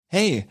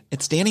Hey,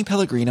 it's Danny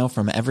Pellegrino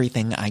from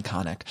Everything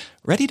Iconic.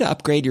 Ready to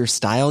upgrade your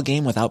style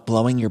game without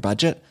blowing your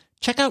budget?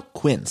 Check out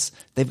Quince.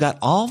 They've got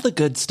all the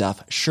good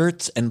stuff,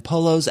 shirts and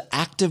polos,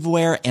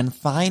 activewear, and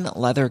fine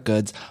leather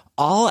goods,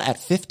 all at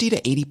 50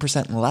 to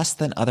 80% less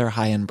than other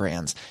high-end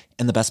brands.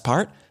 And the best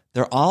part?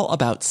 They're all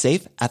about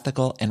safe,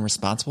 ethical, and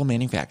responsible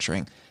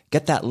manufacturing.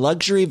 Get that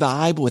luxury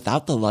vibe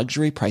without the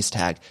luxury price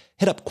tag.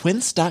 Hit up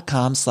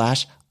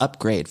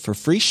quince.com/upgrade for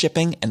free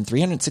shipping and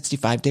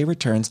 365-day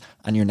returns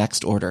on your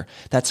next order.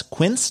 That's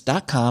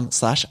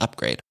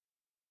quince.com/upgrade.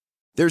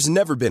 There's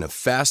never been a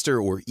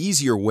faster or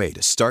easier way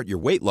to start your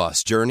weight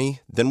loss journey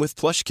than with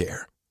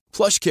PlushCare.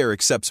 PlushCare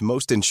accepts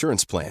most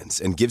insurance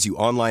plans and gives you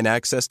online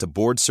access to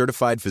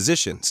board-certified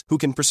physicians who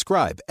can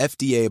prescribe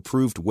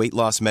FDA-approved weight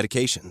loss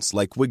medications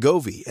like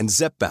Wegovy and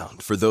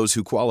Zepbound for those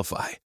who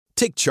qualify.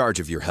 Take charge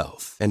of your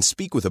health and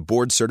speak with a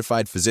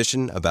board-certified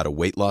physician about a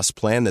weight loss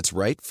plan that's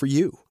right for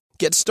you.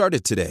 Get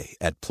started today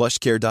at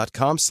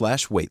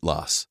plushcare.com/weight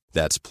loss.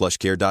 That's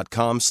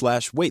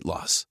plushcare.com/weight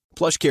loss.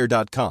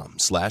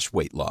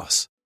 plushcare.com/weight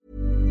loss.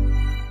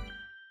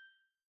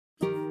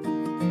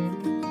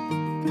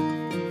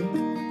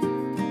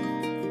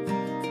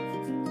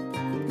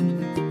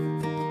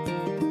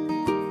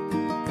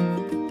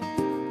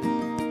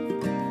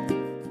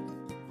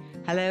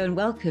 Hello and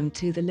welcome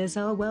to the Liz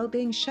Earle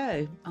Wellbeing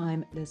Show.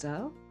 I'm Liz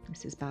Earle,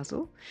 this is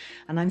Basil,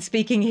 and I'm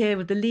speaking here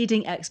with the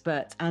leading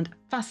experts and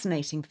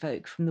fascinating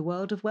folk from the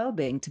world of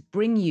wellbeing to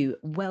bring you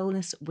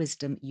wellness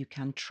wisdom you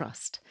can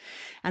trust.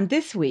 And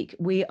this week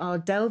we are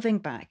delving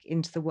back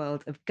into the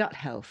world of gut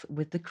health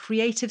with the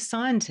creative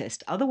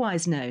scientist,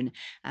 otherwise known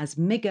as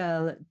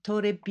Miguel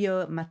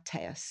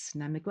Toribio-Mateas.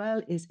 Now,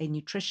 Miguel is a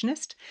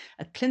nutritionist,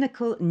 a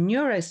clinical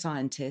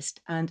neuroscientist,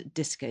 and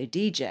disco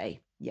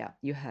DJ. Yeah,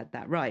 you heard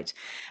that right.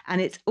 And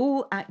it's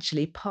all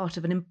actually part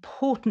of an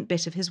important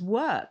bit of his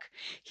work.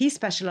 He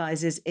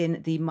specializes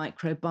in the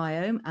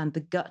microbiome and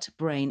the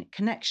gut-brain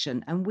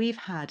connection. And we've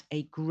had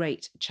a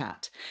great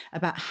chat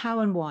about how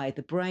and why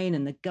the brain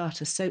and the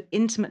gut are so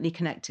intimately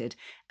connected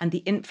and the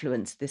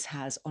influence this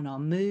has on our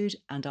mood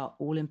and our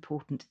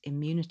all-important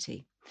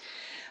immunity.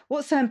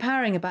 What's so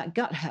empowering about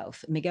gut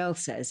health, Miguel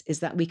says, is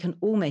that we can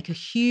all make a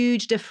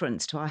huge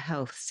difference to our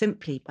health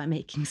simply by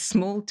making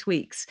small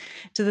tweaks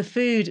to the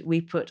food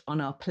we put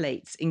on our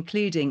plates,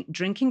 including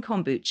drinking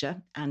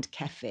kombucha and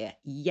kefir.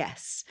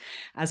 Yes.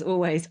 As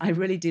always, I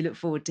really do look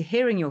forward to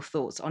hearing your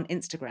thoughts on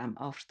Instagram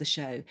after the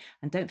show.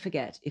 And don't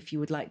forget, if you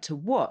would like to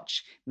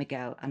watch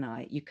Miguel and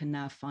I, you can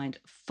now find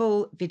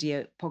full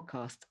video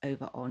podcasts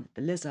over on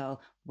the Liz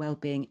Earle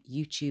Wellbeing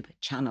YouTube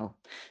channel.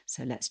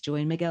 So let's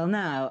join Miguel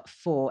now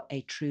for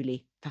a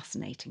truly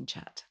fascinating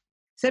chat.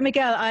 So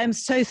Miguel, I am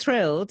so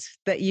thrilled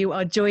that you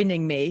are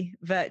joining me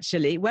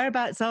virtually.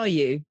 Whereabouts are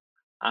you?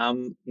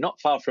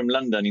 Not far from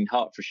London in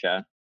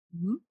Hertfordshire.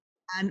 Mm-hmm.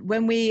 And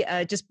when we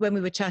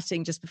were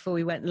chatting just before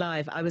we went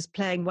live, I was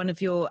playing one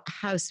of your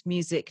house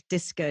music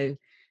disco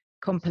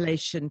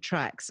compilation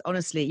tracks.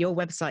 Honestly, your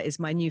website is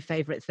my new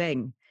favorite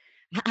thing.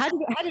 How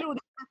did all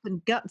this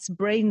happen? Guts,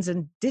 brains,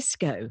 and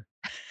disco.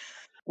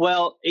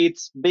 Well,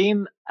 it's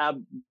been a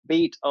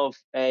bit of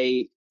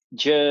a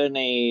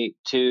journey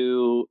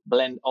to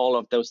blend all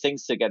of those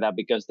things together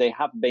because they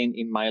have been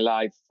in my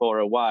life for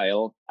a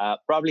while.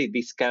 Probably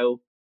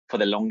disco for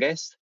the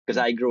longest because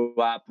I grew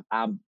up.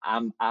 I'm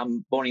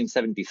born in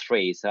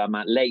 '73, so I'm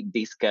a late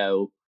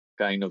disco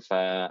kind of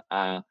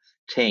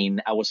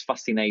teen. I was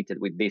fascinated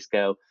with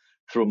disco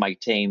through my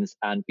teens,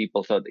 and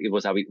people thought it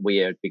was a bit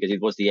weird because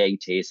it was the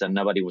 '80s and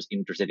nobody was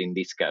interested in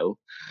disco.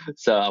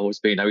 So I was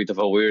being a bit of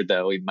a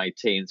weirdo in my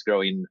teens,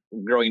 growing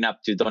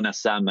up to Donna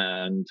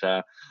Summer and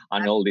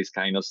all this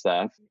kind of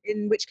stuff.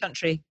 In which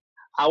country?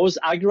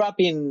 I grew up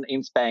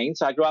in Spain,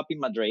 so I grew up in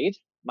Madrid.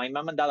 My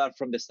mum and dad are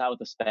from the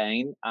south of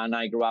Spain, and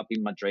I grew up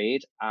in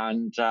Madrid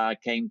and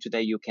came to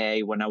the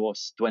UK when I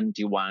was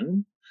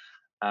 21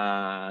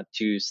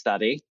 to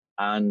study,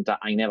 and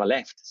I never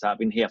left. So I've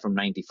been here from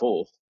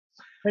 '94.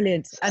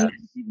 Brilliant. And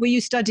were you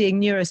studying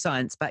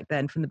neuroscience back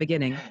then from the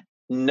beginning?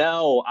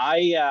 No,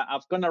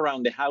 I've gone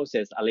around the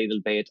houses a little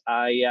bit.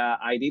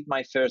 I did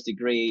my first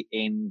degree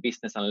in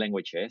business and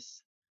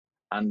languages,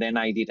 and then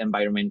I did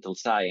environmental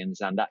science,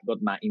 and that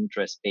got my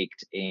interest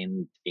piqued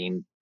in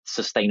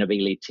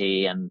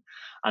sustainability and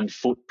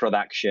food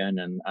production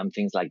and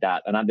things like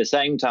that. And at the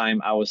same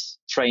time, I was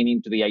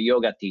training to be a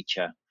yoga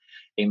teacher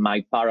in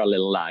my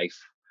parallel life.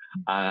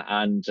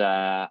 And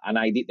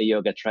I did the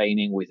yoga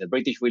training with the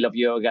British Wheel of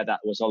Yoga. That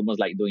was almost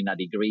like doing a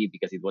degree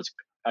because it was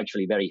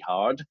actually very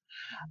hard,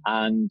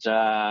 and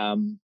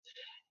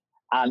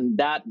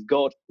that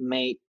got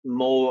me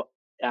more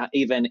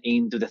even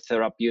into the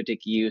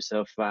therapeutic use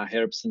of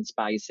herbs and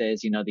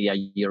spices. You know, the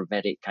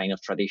Ayurvedic kind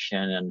of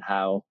tradition, and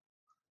how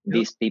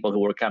these people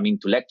who were coming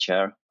to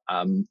lecture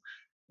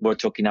were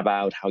talking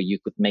about how you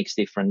could mix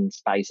different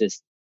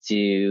spices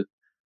to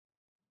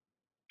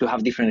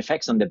have different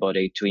effects on the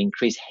body, to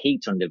increase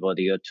heat on the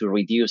body or to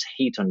reduce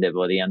heat on the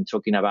body, and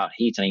talking about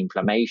heat and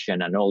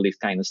inflammation and all this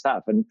kind of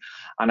stuff. And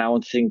I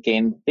was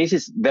thinking, this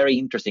is very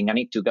interesting. I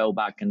need to go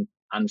back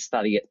and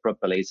study it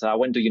properly. So I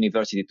went to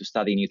university to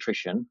study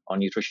nutrition or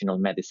nutritional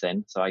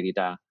medicine. So I did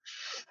a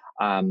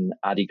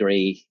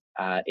degree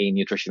in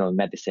nutritional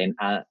medicine,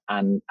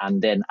 and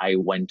then I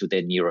went to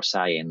the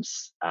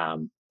neuroscience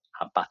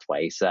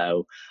pathway.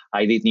 So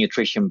I did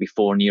nutrition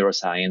before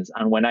neuroscience,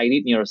 and when I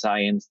did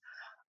neuroscience,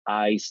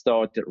 I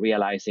started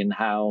realizing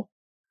how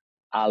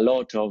a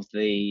lot of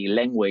the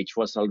language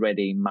was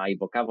already in my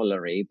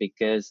vocabulary,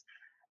 because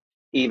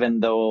even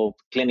though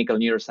clinical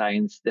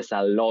neuroscience, there's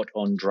a lot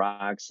on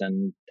drugs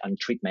and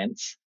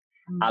treatments,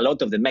 a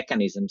lot of the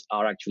mechanisms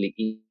are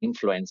actually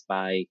influenced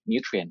by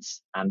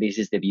nutrients. And this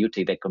is the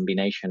beauty, the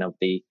combination of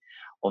the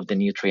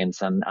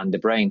nutrients and the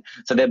brain.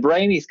 So the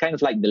brain is kind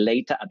of like the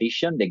later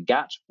addition. The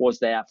gut was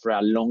there for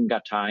a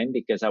longer time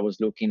because I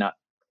was looking at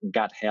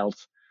gut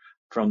health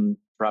from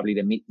probably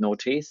the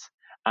mid-noughties.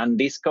 And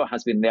disco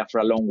has been there for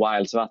a long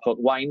while. So I thought,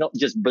 why not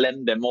just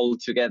blend them all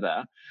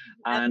together?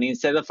 And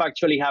instead of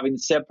actually having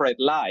separate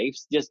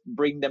lives, just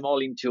bring them all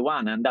into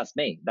one. And that's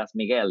me. That's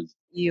Miguel.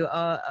 You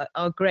are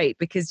great,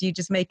 because you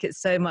just make it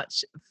so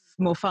much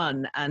more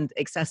fun and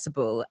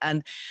accessible.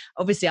 And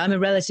obviously I'm a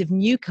relative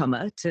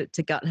newcomer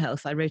to gut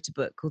health. I wrote a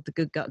book called The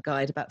Good Gut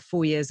Guide about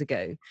 4 years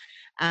ago,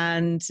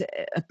 and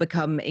have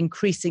become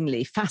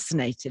increasingly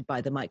fascinated by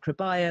the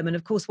microbiome. And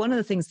of course, one of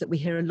the things that we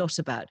hear a lot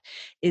about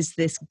is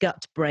this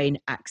gut-brain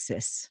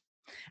axis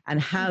and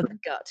how the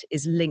gut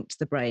is linked to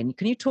the brain.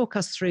 Can you talk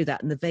us through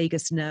that and the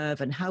vagus nerve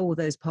and how all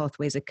those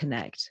pathways are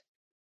connect?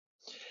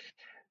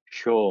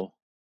 Sure.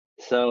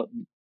 So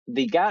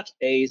the gut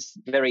is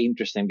very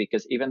interesting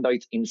because even though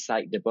it's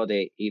inside the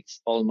body, it's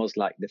almost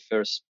like the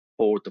first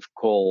port of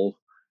call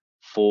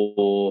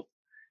for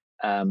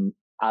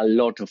a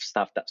lot of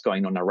stuff that's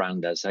going on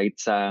around us. So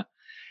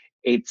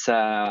it's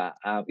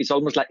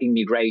almost like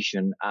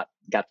immigration at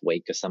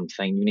Gatwick or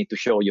something. You need to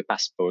show your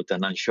passport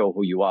and then show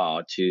who you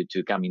are to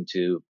come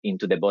into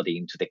the body,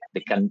 into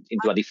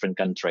a different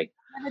country.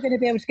 I'm never going to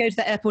be able to go to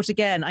the airport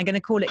again. I'm going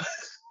to call it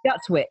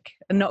Gatwick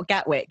and not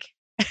Gatwick.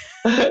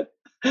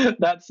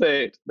 That's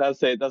it.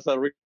 That's a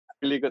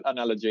really good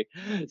analogy.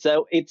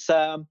 So it's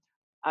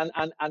and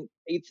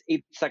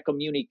it's a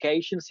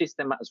communication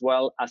system as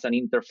well as an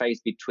interface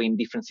between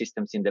different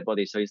systems in the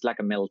body. So it's like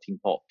a melting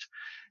pot.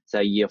 So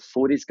your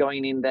food is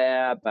going in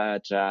there,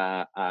 but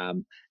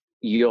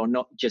you're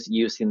not just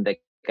using the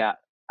gut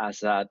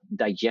as a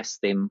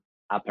digesting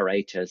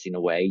apparatus in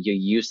a way. You're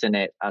using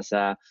it as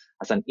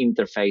an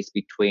interface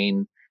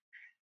between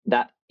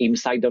that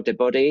inside of the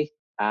body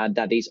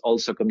that is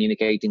also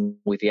communicating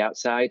with the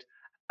outside,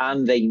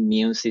 and the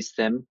immune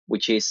system,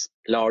 which is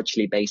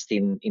largely based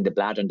in the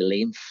blood and the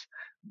lymph.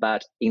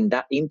 But in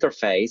that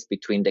interface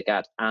between the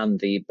gut and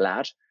the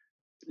blood,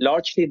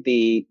 largely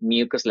the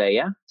mucus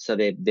layer, so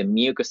the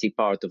mucousy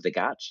part of the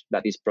gut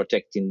that is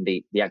protecting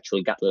the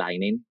actual gut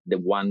lining, the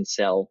one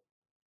cell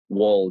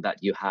wall that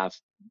you have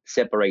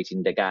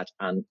separating the gut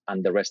and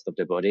the rest of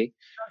the body.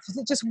 Is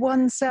it just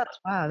one cell?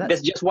 Wow,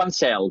 there's just one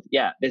cell.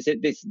 Yeah,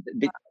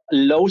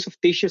 loads of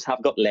tissues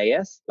have got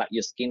layers, like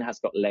your skin has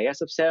got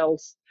layers of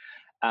cells.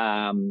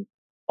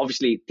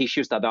 Obviously,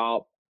 tissues that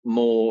are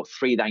more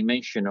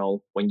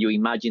three-dimensional, when you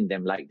imagine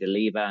them, like the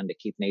liver and the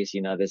kidneys,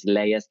 there's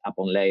layers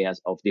upon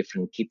layers of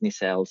different kidney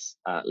cells,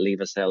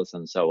 liver cells,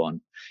 and so on,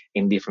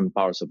 in different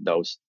parts of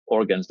those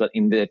organs. But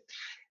in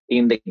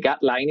the gut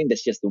lining,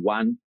 there's just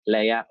one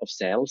layer of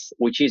cells,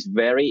 which is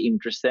very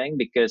interesting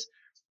because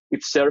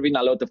it's serving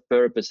a lot of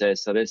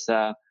purposes. So there's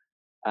a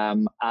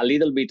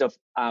little bit of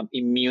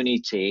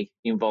immunity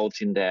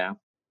involved in there.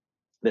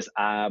 There's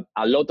a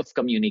lot of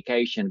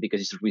communication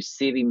because it's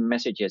receiving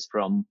messages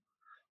from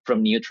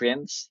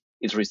nutrients.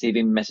 It's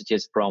receiving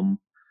messages from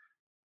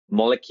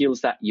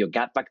molecules that your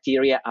gut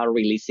bacteria are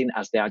releasing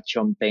as they are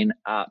chomping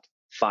at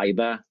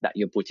fiber that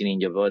you're putting in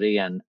your body,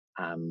 and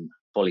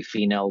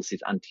polyphenols,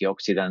 it's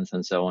antioxidants,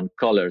 and so on.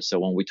 Colors. So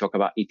when we talk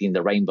about eating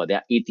the rainbow, they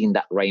are eating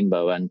that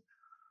rainbow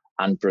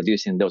and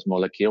producing those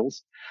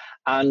molecules,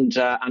 and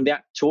they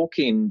are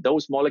talking,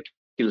 those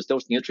molecules,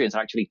 those nutrients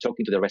are actually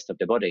talking to the rest of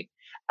the body,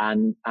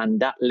 and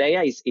that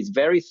layer is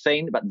very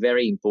thin but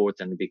very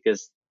important,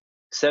 because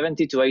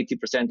 70 to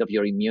 80% of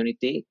your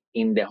immunity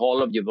in the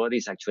whole of your body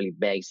is actually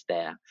based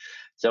there.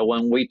 So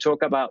when we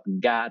talk about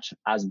gut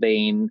as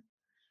being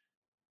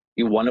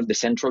one of the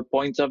central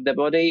points of the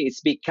body, it's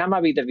become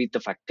a bit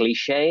of a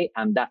cliche,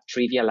 and that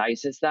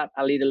trivializes that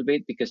a little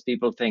bit, because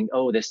people think,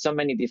 oh, there's so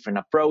many different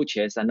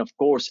approaches. And of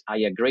course, I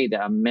agree,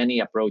 there are many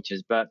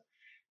approaches, but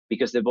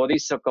because the body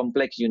is so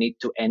complex, you need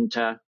to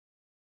enter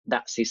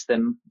that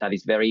system that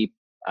is very,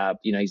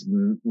 is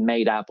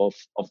made up of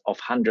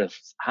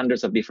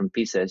hundreds of different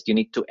pieces. You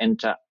need to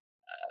enter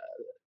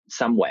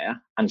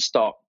somewhere and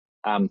start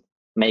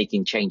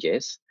making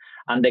changes.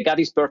 And the gut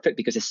is perfect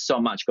because there's so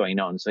much going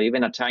on. So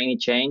even a tiny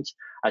change,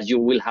 as you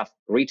will have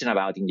written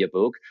about in your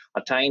book,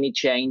 a tiny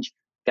change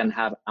can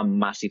have a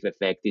massive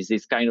effect. It's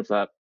this kind of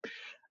a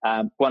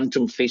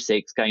quantum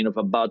physics, kind of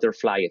a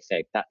butterfly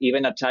effect, that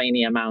even a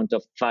tiny amount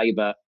of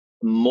fiber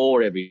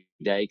more every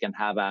day can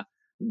have a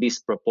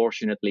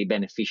disproportionately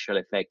beneficial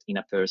effect in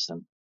a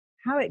person.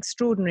 How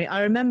extraordinary.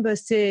 I remember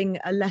seeing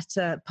a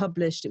letter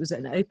published, it was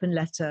an open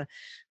letter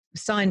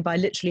signed by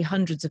literally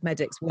hundreds of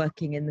medics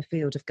working in the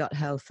field of gut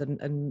health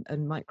and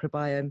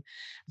microbiome,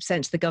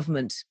 sent to the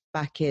government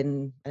back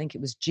in, I think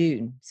it was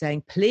June,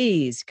 saying,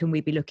 please, can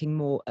we be looking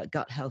more at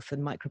gut health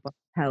and microbiome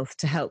health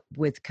to help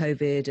with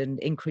COVID and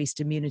increased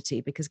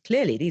immunity? Because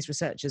clearly these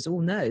researchers all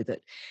know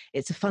that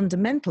it's a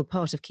fundamental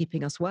part of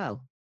keeping us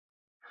well.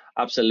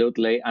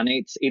 Absolutely, and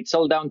it's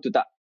all down to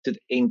that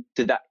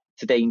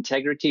to the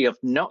integrity of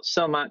not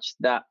so much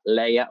that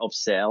layer of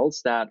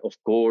cells that, of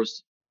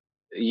course,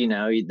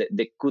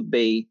 there could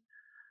be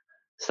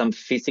some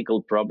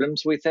physical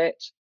problems with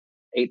it.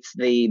 It's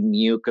the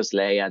mucus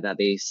layer that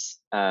is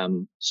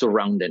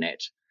surrounding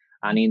it,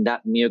 and in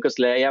that mucus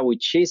layer,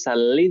 which is a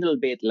little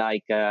bit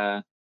like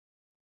a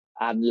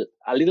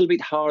little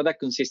bit harder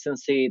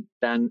consistency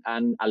than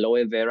an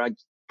aloe vera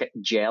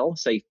gel.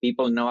 So if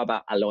people know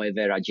about aloe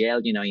vera gel,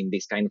 in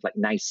this kind of like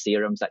nice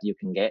serums that you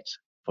can get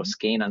for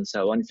skin and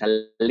so on, it's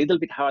a little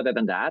bit harder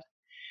than that.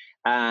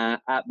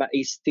 But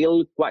it's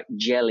still quite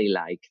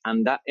jelly-like,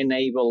 and that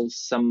enables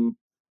some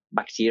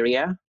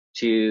bacteria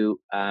to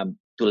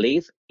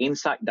live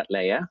inside that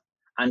layer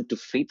and to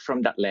feed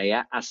from that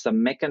layer as a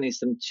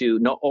mechanism to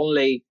not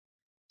only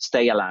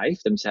stay alive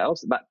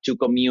themselves, but to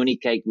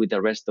communicate with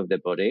the rest of the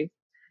body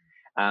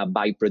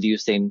by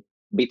producing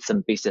bits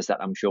and pieces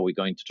that I'm sure we're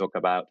going to talk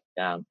about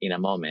in a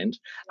moment.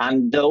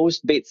 And those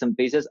bits and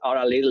pieces are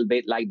a little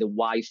bit like the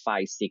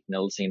Wi-Fi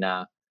signals in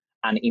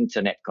an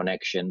internet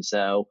connection.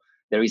 So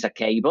there is a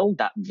cable,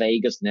 that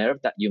vagus nerve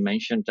that you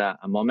mentioned a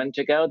moment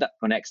ago, that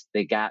connects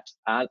the gut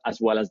as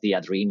well as the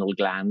adrenal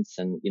glands,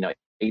 and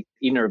it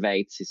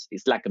innervates.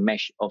 It's like a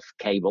mesh of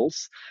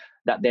cables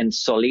that then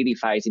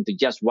solidifies into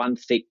just one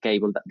thick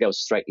cable that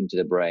goes straight into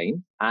the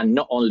brain, and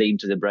not only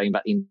into the brain,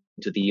 but into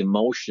the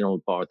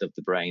emotional part of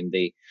the brain,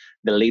 the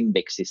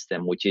limbic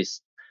system, which is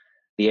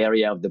the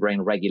area of the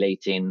brain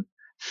regulating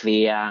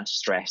fear,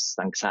 stress,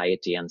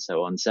 anxiety, and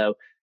so on. So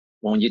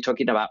when you're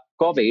talking about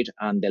COVID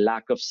and the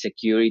lack of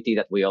security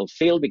that we all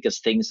feel because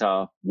things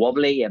are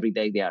wobbly, every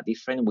day they are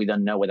different, we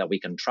don't know whether we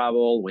can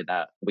travel,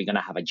 whether we're going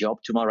to have a job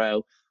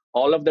tomorrow,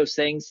 all of those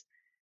things,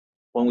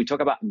 when we talk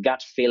about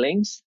gut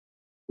feelings,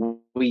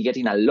 we're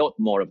getting a lot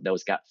more of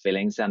those gut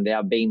feelings, and they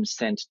are being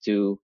sent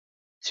to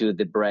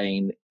the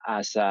brain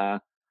as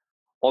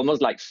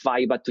almost like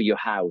fiber to your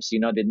house.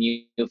 The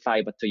new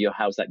fiber to your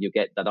house that you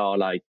get that are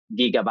like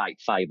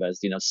gigabyte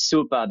fibers,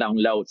 super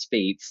download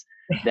speeds.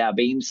 They are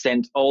being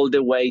sent all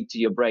the way to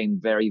your brain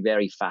very,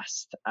 very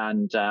fast.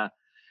 And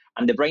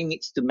the brain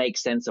needs to make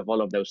sense of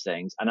all of those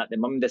things. And at the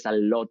moment, there's a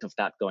lot of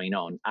that going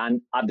on.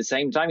 And at the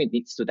same time, it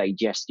needs to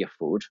digest your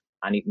food,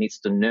 and it needs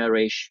to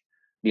nourish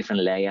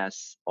different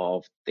layers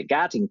of the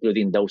gut,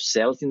 including those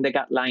cells in the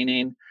gut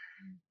lining.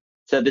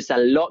 So there's a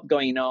lot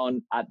going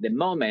on at the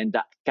moment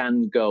that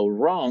can go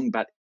wrong,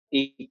 but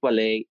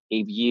equally,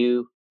 if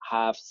you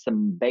have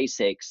some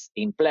basics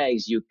in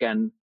place, you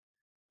can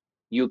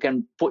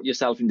put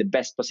yourself in the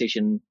best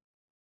position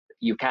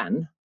you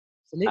can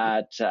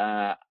at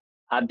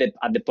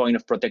the point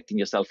of protecting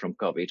yourself from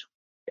COVID.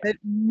 But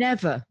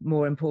never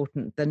more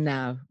important than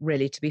now,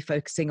 really, to be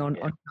focusing on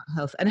gut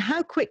health. And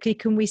how quickly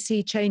can we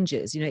see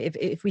changes?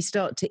 If we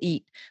start to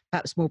eat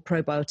perhaps more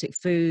probiotic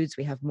foods,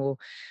 we have more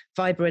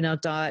fiber in our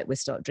diet, we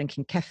start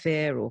drinking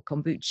kefir or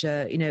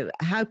kombucha,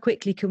 how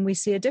quickly can we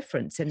see a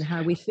difference in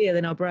how we feel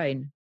in our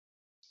brain?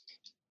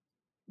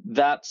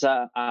 That's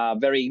a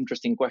very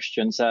interesting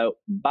question. So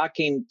back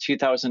in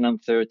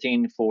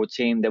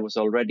 2013-14, there was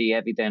already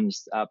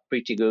evidence,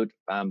 pretty good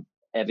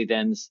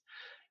evidence,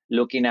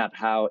 looking at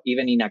how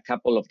even in a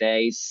couple of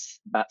days,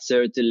 but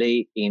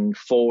certainly in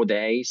 4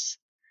 days,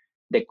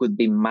 there could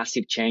be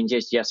massive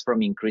changes just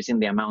from increasing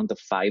the amount of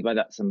fiber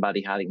that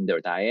somebody had in their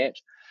diet.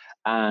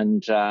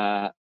 And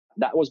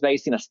that was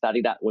based in a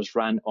study that was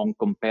run on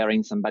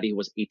comparing somebody who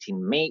was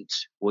eating meat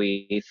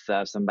with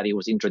somebody who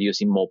was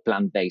introducing more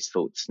plant-based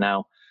foods.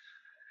 Now,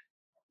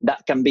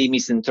 that can be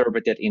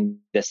misinterpreted in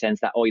the sense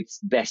that, it's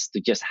best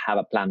to just have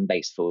a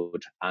plant-based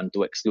food and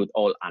to exclude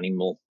all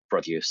animal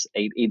produce.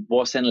 It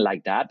wasn't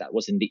like that. That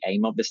wasn't the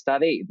aim of the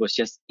study. It was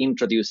just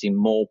introducing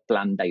more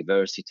plant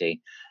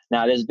diversity.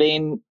 Now, there's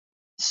been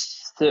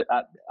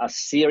a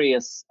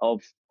series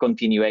of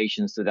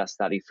continuations to that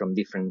study from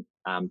different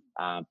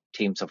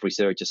teams of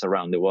researchers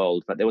around the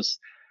world, but there was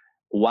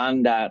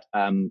one that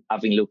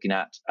I've been looking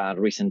at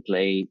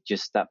recently,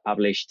 just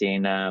published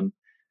in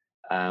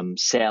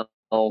Cell,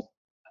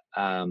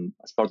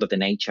 as part of the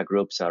Nature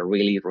groups, a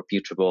really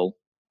reputable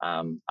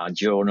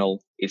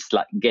journal. It's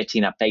like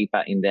getting a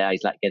paper in there.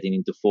 It's like getting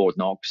into Fort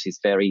Knox. It's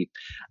very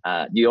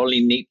you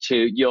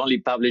only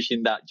publish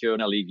in that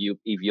journal if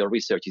your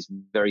research is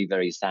very,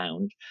 very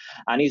sound.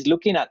 And he's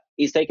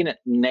taking it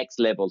next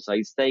level. So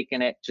he's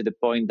taking it to the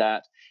point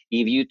that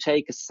if you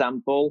take a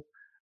sample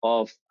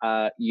of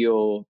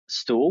your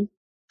stool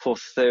for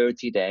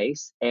 30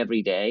 days,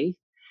 every day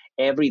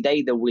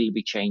there will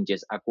be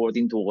changes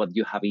according to what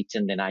you have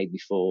eaten the night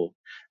before.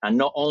 And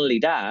not only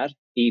that,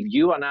 if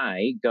you and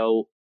I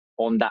go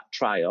on that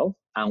trial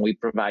and we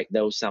provide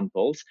those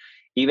samples,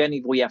 even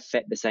if we are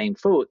fed the same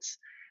foods,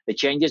 the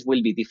changes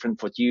will be different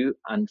for you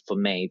and for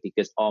me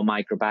because our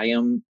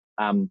microbiome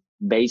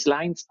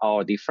baselines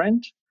are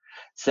different.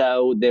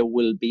 So there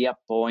will be a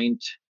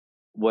point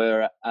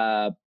where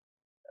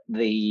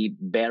the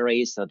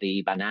berries or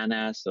the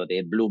bananas or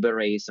the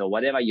blueberries or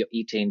whatever you're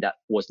eating that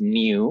was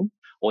new,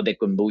 or the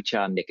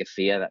kombucha and the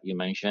kefir that you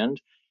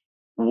mentioned,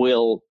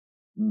 will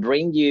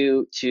bring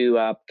you to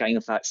a kind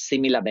of a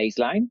similar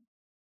baseline.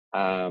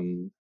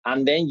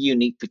 And then you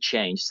need to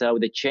change. So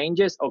the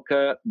changes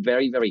occur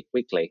very, very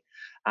quickly.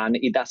 And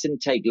it doesn't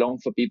take long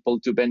for people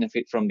to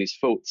benefit from these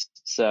foods.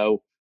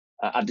 So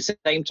at the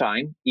same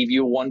time, if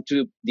you want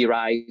to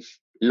derive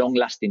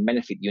long-lasting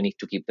benefit, you need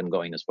to keep them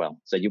going as well.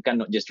 So you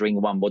cannot just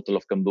drink one bottle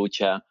of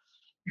kombucha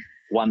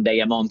one day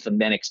a month and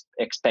then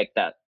expect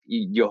that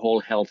your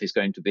whole health is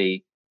going to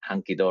be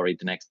hunky-dory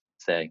the next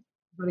day.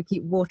 You've got to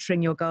keep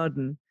watering your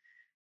garden.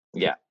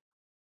 Yeah.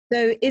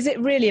 So is it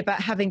really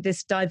about having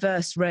this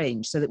diverse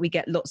range so that we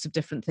get lots of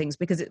different things?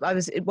 Because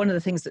one of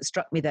the things that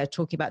struck me there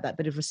talking about that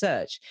bit of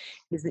research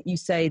is that you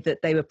say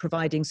that they were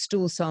providing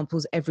stool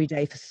samples every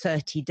day for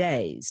 30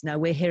 days. Now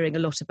we're hearing a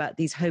lot about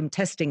these home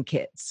testing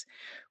kits,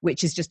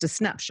 which is just a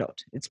snapshot.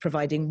 It's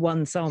providing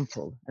one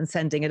sample and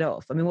sending it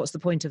off. I mean, what's the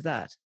point of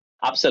that?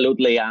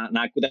 Absolutely, and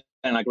I couldn't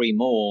agree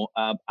more.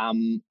 I've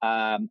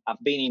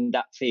been in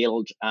that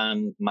field,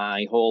 and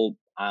my whole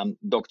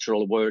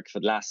doctoral work for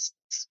the last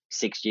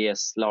 6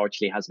 years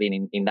largely has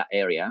been in that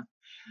area.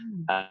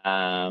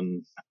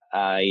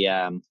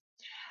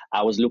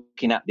 I was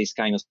looking at this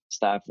kind of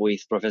stuff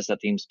with Professor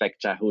Tim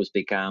Spector, who's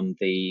become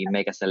the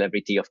mega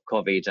celebrity of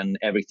COVID, and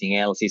everything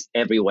else is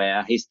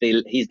everywhere. He's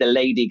the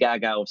Lady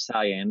Gaga of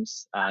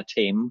science,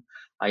 Tim.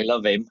 I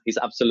love him. He's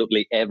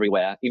absolutely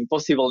everywhere.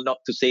 Impossible not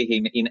to see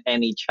him in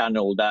any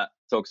channel that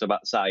talks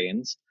about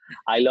science.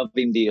 I love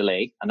him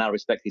dearly, and I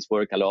respect his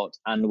work a lot.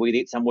 And we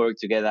did some work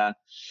together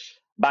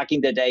back in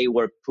the day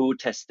where poo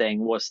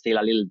testing was still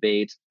a little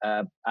bit,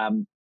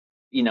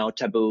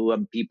 taboo,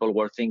 and people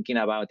were thinking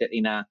about it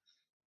in a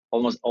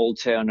almost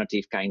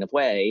alternative kind of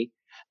way.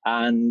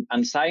 And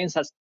science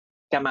has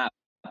come up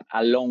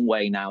a long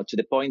way now, to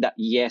the point that,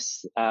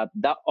 yes,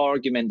 that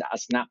argument that a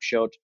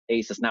snapshot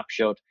is a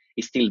snapshot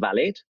is still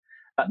valid,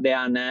 but there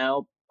are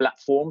now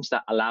platforms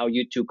that allow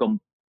you to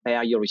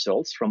compare your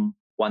results from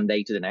one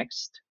day to the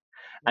next.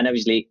 And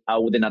obviously, I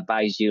wouldn't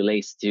advise you,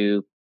 Liz,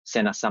 to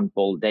send a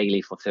sample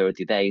daily for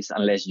 30 days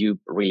unless you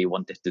really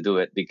wanted to do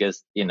it,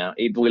 because,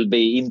 it will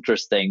be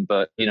interesting,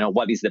 but,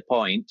 what is the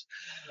point?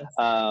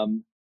 Yes.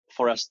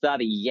 For a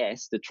study,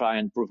 yes, to try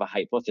and prove a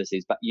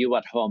hypothesis, but you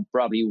at home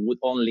probably would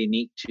only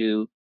need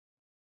to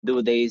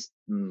do this,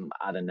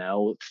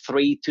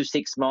 3 to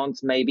 6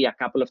 months, maybe a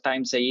couple of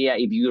times a year,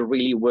 if you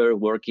really were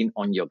working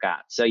on your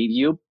gut. So if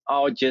you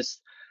are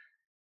just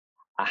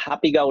a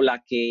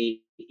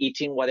happy-go-lucky,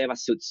 eating whatever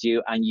suits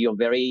you, and you're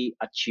very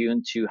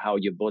attuned to how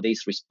your body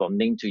is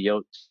responding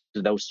to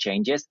those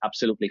changes,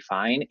 absolutely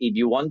fine. If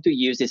you want to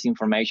use this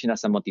information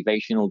as a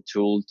motivational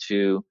tool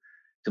to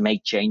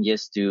make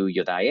changes to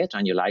your diet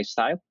and your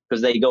lifestyle,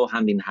 because they go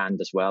hand in hand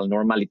as well.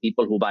 Normally,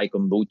 people who buy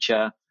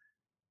kombucha,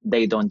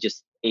 they don't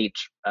just eat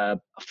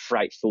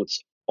fried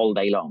foods all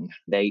day long.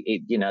 They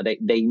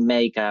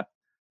make a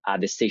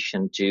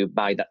decision to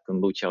buy that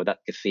kombucha or that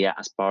kefir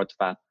as part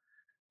of a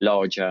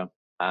larger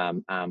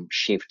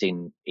shift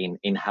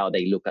in how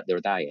they look at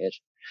their diet.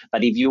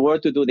 But if you were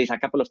to do this a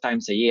couple of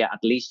times a year,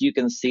 at least you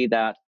can see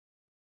that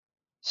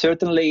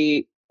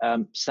certainly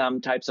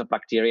some types of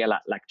bacteria like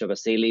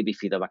lactobacilli,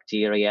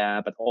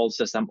 bifidobacteria, but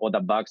also some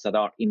other bugs that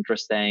are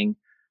interesting,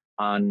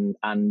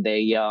 and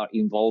they are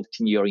involved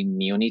in your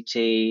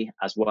immunity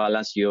as well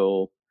as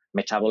your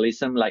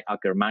metabolism, like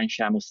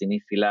Akkermansia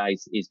mucinifila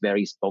is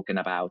very spoken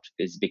about.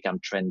 It's become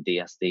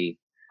trendy as the...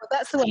 Well,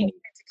 that's the one to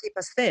keep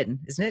us thin,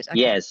 isn't it?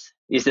 Yes,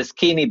 it's a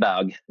skinny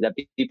bug that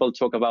people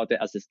talk about it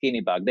as a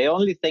skinny bug. The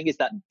only thing is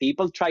that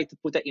people try to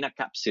put it in a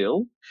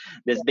capsule.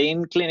 There's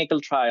been clinical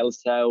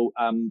trials,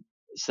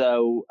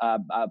 so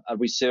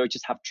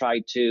researchers have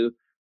tried to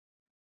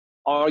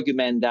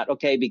argument that,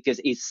 okay,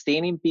 because it's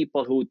seen in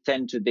people who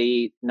tend to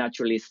be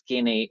naturally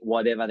skinny,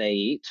 whatever they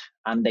eat,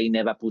 and they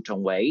never put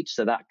on weight.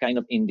 So that kind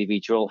of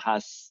individual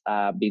has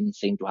been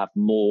seen to have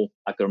more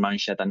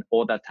Akkermansia than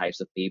other types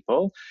of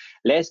people.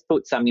 Let's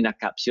put some in a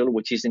capsule,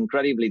 which is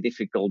incredibly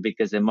difficult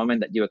because the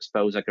moment that you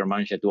expose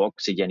Akkermansia to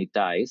oxygen, it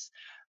dies.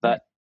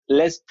 But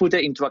let's put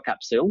it into a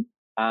capsule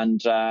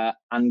and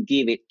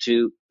give it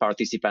to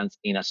participants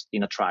in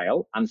a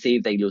trial and see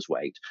if they lose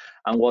weight.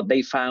 And what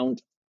they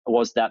found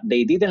was that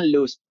they didn't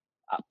lose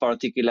a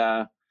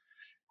particular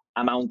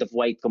amount of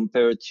weight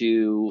compared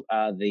to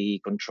the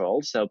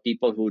control. So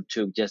people who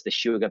took just the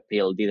sugar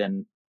pill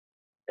didn't,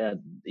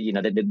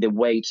 the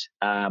weight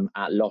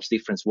loss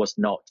difference was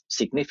not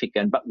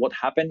significant. But what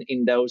happened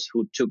in those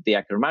who took the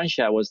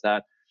Akkermansia was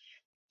that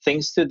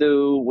things to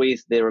do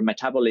with their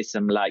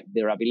metabolism, like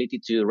their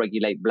ability to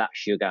regulate blood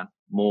sugar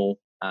more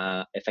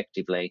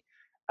effectively,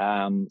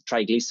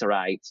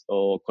 triglycerides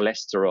or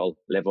cholesterol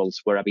levels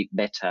were a bit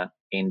better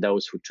in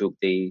those who took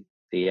the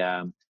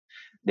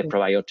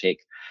probiotic.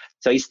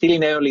 So it's still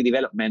in early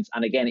developments.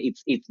 And again,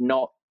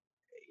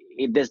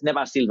 there's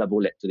never a silver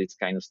bullet to this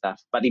kind of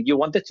stuff. But if you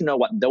wanted to know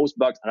what those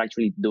bugs are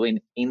actually doing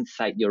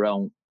inside your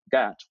own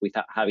gut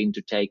without having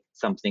to take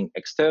something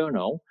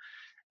external,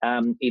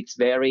 it's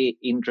very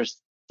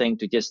interesting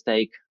to just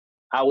take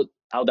out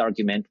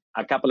argument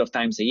a couple of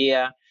times a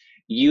year.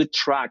 You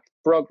track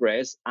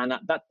progress, and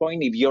at that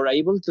point, if you're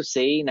able to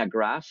see in a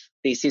graph,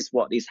 this is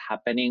what is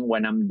happening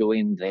when I'm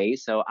doing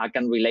this, so I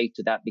can relate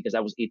to that because I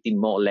was eating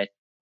more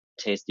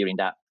lettuce during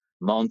that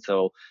month,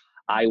 so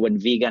I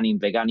went vegan in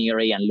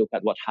Veganuary and look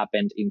at what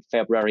happened in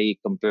February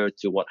compared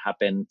to what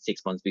happened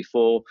 6 months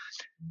before.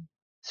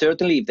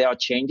 Certainly, if there are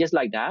changes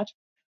like that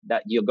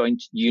you're going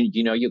to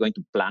you're going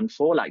to plan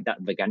for, like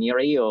that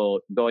Veganuary or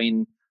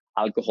going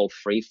alcohol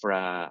free for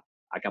a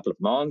couple of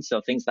months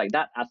or things like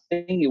that, I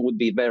think it would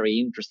be very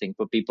interesting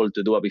for people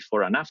to do a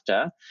before and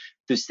after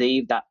to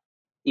see that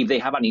if they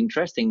have an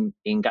interest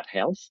in gut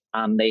health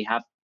and they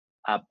have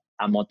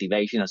a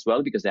motivation as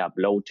well because they are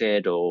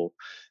bloated or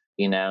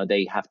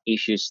they have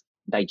issues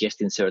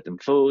digesting certain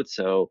foods,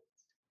 so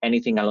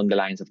anything along the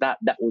lines of that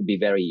would be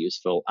very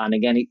useful. And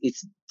again,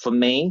 it's for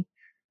me,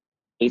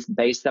 it's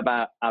based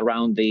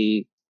around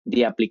the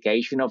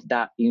application of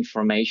that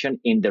information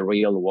in the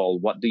real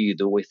world. What do you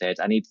do with it?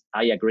 And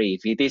I agree,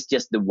 if it is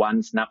just the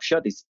one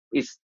snapshot,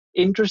 it's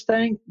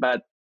interesting,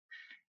 but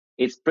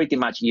it's pretty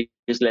much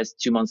useless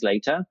 2 months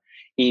later.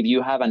 If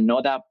you have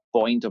another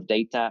point of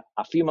data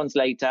a few months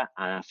later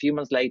and a few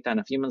months later and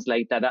a few months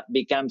later, that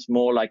becomes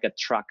more like a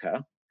tracker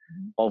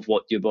of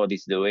what your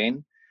body's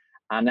doing.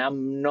 And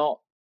I'm not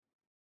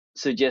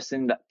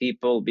suggesting that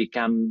people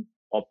become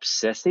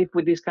obsessive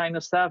with this kind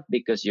of stuff,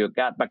 because your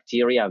gut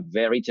bacteria are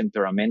very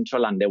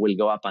temperamental and they will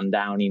go up and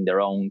down in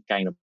their own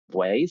kind of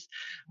ways.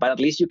 But at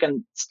least you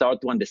can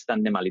start to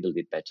understand them a little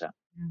bit better.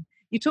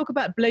 You talk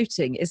about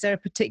bloating. Is there a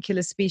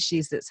particular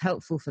species that's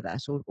helpful for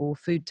that, or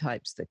food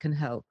types that can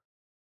help?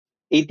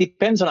 It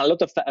depends on a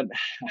lot of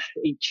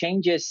it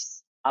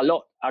changes a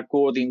lot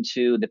according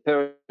to the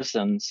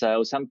person.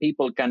 So some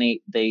people can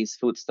eat these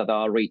foods that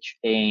are rich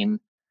in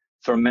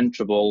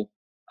fermentable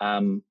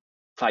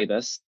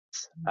fibers,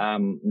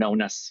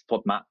 known as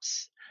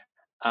FODMAPs,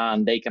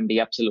 and they can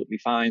be absolutely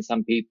fine.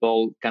 Some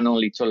people can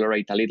only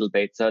tolerate a little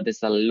bit. So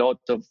there's a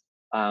lot of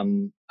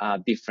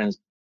difference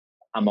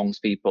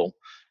amongst people.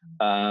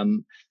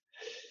 And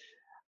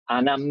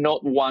I'm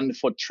not one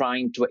for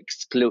trying to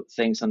exclude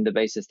things on the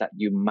basis that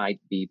you might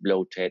be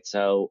bloated.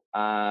 So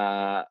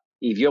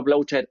if you're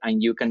bloated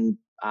and you can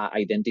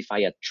identify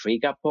a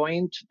trigger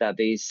point that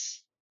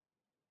is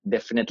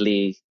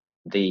definitely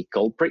the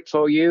culprit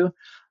for you,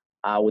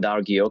 I would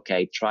argue,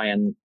 okay, try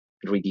and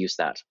reduce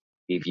that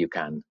if you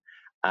can,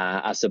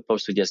 as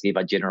opposed to just give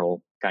a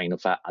general kind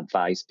of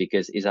advice,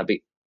 because it's a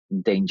bit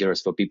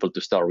dangerous for people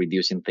to start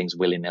reducing things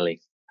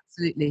willy-nilly.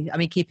 Absolutely. I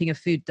mean, keeping a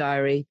food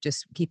diary,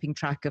 just keeping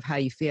track of how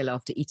you feel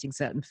after eating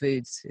certain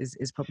foods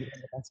is probably one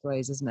of the best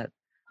ways, isn't it?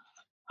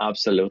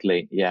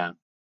 Absolutely. Yeah.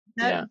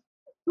 Now, yeah.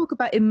 Talk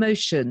about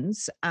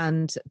emotions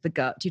and the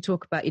gut. You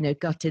talk about,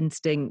 gut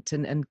instinct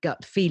and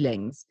gut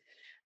feelings.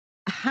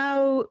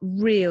 How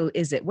real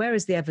is it? Where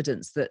is the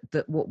evidence that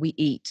what we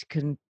eat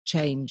can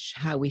change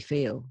how we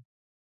feel?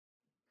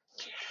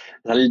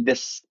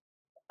 There's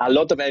a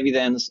lot of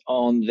evidence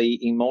on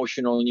the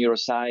emotional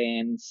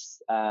neuroscience,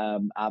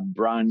 a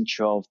branch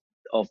of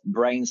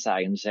brain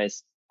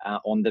sciences,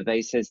 on the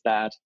basis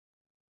that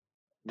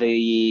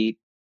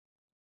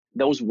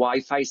those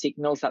Wi-Fi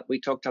signals that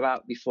we talked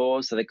about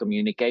before, so the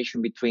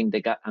communication between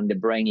the gut and the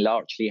brain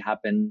largely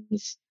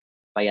happens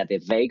via the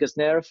vagus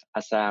nerve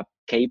as a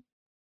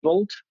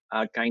cabled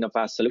kind of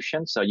a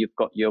solution. So you've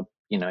got your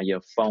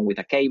phone with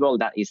a cable,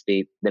 that is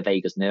the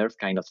vagus nerve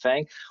kind of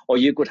thing, or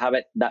you could have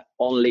it that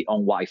only on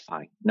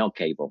Wi-Fi, no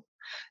cable.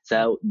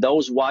 So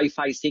those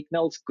Wi-Fi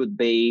signals could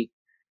be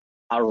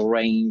a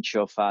range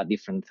of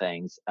different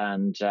things,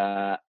 and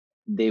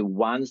the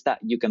ones that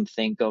you can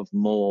think of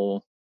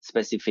more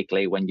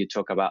specifically when you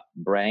talk about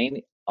brain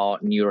are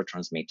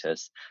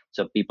neurotransmitters.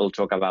 So people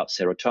talk about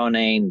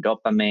serotonin,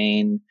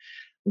 dopamine,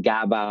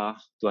 GABA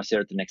to a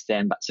certain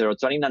extent, but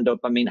serotonin and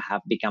dopamine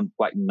have become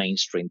quite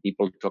mainstream.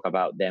 People talk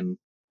about them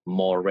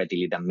more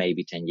readily than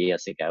maybe 10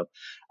 years ago.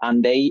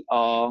 And they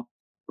are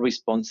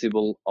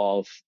responsible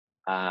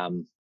they're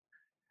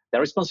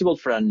responsible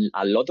for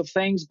a lot of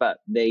things, but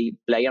they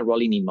play a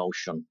role in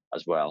emotion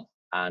as well.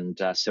 And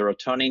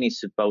serotonin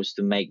is supposed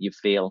to make you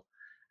feel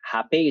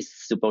happy.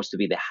 It's supposed to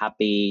be the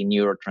happy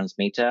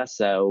neurotransmitter.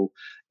 So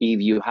if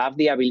you have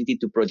the ability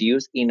to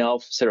produce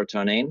enough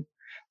serotonin,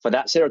 for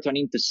that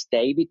serotonin to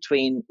stay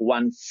between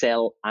one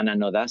cell and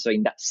another, so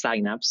in that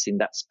synapse, in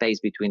that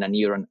space between a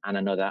neuron and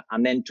another,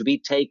 and then to be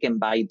taken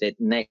by the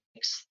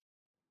next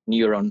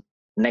neuron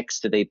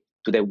next to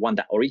the one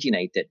that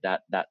originated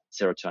that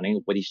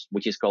serotonin,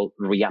 which is called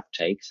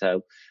reuptake.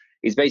 So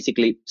it's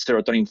basically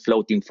serotonin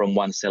floating from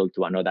one cell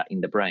to another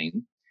in the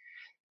brain.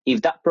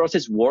 If that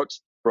process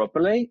works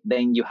properly,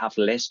 then you have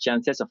less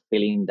chances of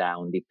feeling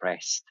down,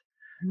 depressed,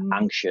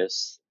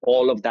 anxious,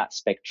 all of that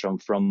spectrum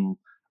from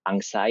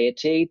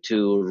anxiety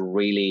to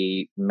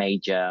really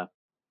major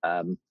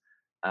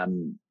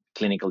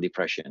clinical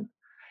depression.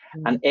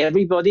 And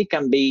everybody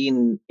can be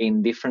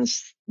in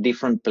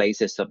different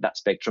places of that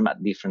spectrum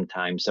at different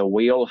times. So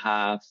we all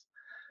have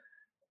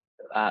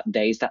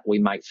days that we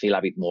might feel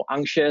a bit more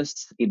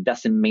anxious. It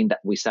doesn't mean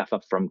that we suffer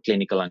from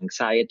clinical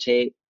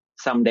anxiety.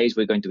 Some days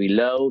we're going to be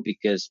low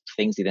because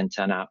things didn't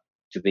turn out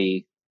to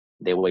be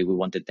the way we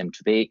wanted them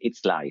to be.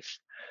 It's life.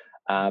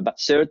 But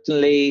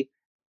certainly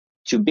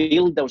to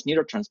build those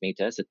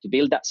neurotransmitters, to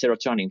build that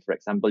serotonin, for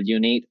example, you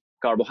need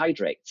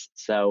carbohydrates.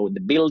 So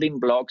the building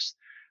blocks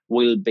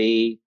will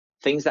be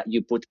things that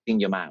you put in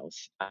your mouth.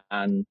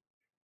 And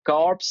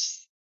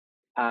carbs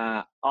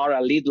are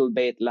a little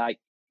bit like,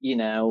 they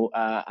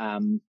are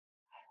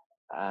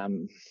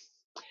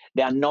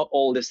not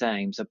all the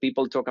same. So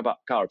people talk about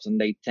carbs and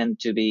they tend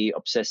to be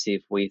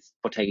obsessive with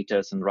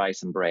potatoes and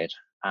rice and bread.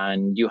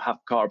 And you have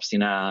carbs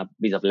in a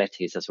bit of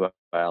lettuce as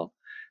well.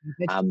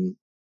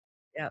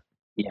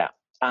 Yeah.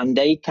 And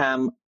they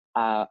come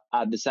at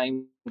the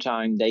same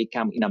time, they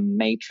come in a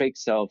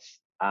matrix of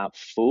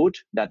food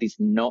that is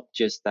not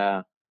just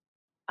an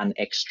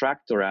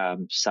extract or a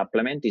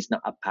supplement. It's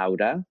not a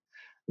powder.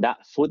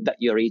 That food that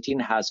you're eating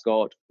has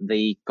got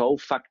the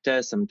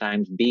cofactors,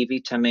 sometimes B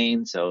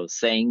vitamins or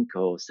zinc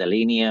or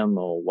selenium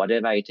or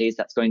whatever it is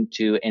that's going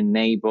to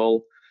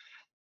enable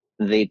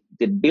the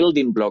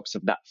building blocks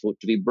of that food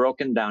to be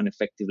broken down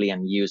effectively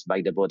and used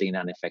by the body in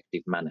an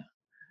effective manner.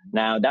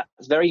 Now,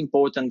 that's very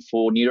important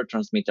for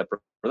neurotransmitter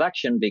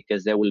production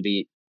because there will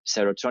be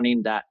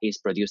serotonin that is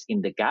produced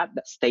in the gut,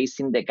 that stays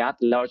in the gut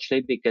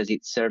largely because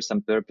it serves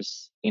some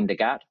purpose in the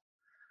gut.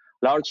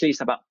 Largely, it's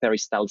about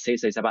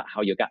peristalsis. It's about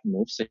how your gut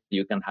moves, so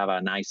you can have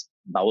a nice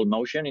bowel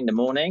motion in the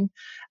morning.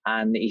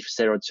 And if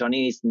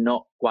serotonin is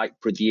not quite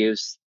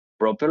produced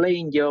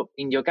properly in your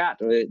gut,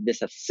 or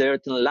there's a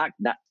certain lack,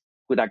 that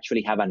could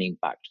actually have an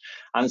impact.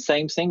 And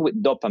same thing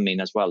with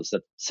dopamine as well. So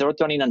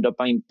serotonin and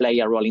dopamine play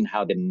a role in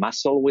how the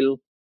muscle will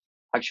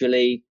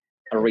actually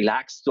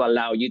relax to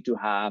allow you to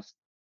have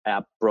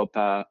a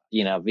proper,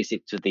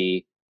 visit to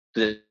the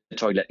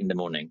toilet in the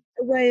morning.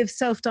 A way of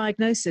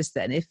self-diagnosis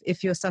then,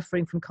 if you're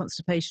suffering from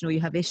constipation or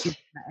you have issues in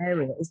that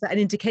area, is that an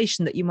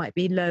indication that you might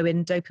be low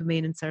in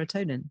dopamine and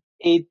serotonin?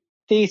 It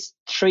is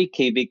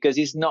tricky because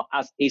it's not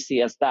as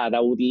easy as that.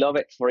 I would love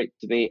it for it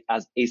to be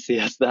as easy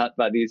as that,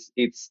 but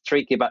it's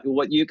tricky. But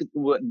what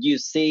you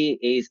see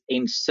is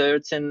in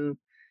certain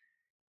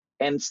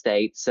end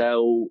state.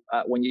 So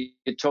when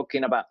you're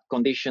talking about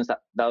conditions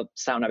that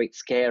sound a bit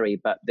scary,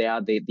 but they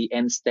are the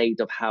end state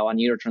of how a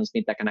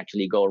neurotransmitter can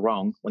actually go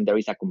wrong when there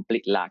is a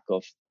complete lack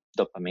of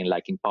dopamine,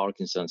 like in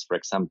Parkinson's, for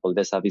example.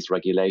 There's a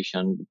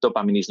dysregulation.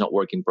 Dopamine is not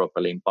working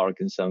properly in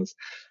Parkinson's,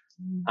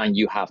 and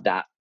you have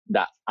that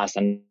as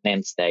an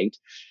end state.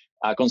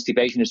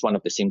 Constipation is one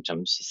of the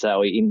symptoms.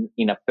 So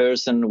in a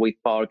person with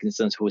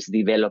Parkinson's who is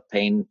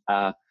developing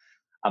a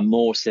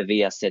more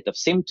severe set of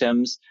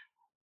symptoms,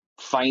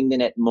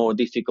 finding it more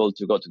difficult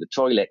to go to the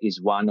toilet is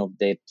one of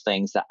the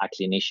things that a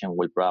clinician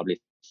will probably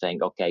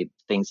think, okay,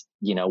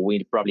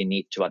 we probably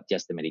need to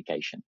adjust the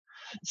medication.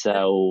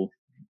 So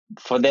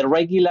for the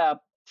regular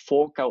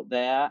folk out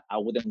there, I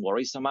wouldn't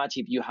worry so much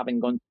if you haven't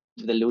gone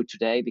to the loo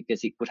today,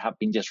 because it could have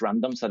been just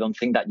random. So I don't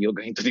think that you're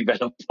going to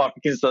develop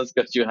Parkinson's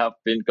because you have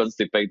been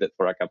constipated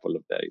for a couple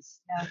of days.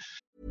 Yeah.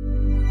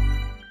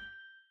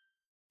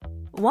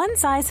 One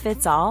size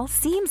fits all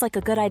seems like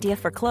a good idea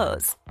for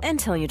clothes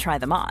until you try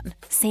them on.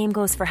 Same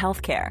goes for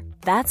healthcare.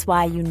 That's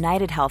why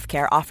United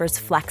Healthcare offers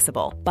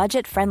flexible,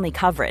 budget-friendly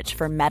coverage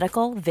for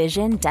medical,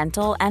 vision,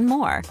 dental, and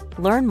more.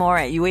 Learn more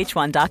at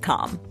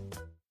uh1.com.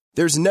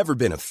 There's never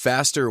been a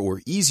faster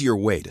or easier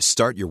way to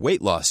start your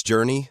weight loss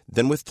journey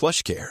than with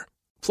PlushCare.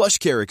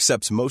 PlushCare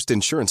accepts most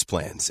insurance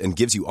plans and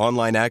gives you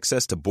online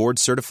access to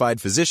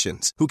board-certified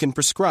physicians who can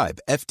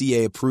prescribe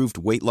FDA-approved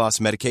weight loss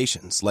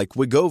medications like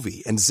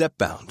Wegovy and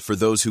Zepbound for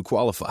those who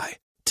qualify.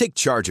 Take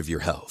charge of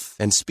your health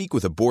and speak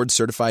with a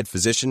board-certified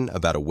physician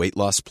about a weight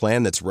loss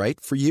plan that's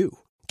right for you.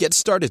 Get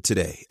started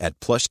today at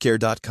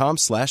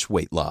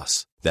plushcare.com/weight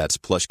loss. That's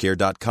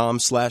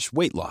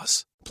plushcare.com/weight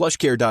loss.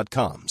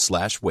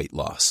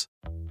 plushcare.com/weight-loss.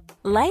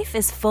 Life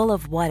is full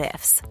of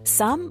what-ifs.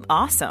 Some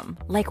awesome,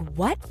 like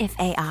what if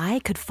AI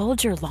could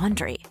fold your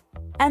laundry?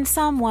 And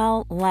some,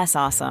 well, less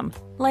awesome,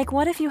 like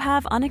what if you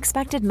have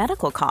unexpected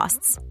medical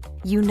costs?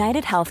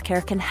 United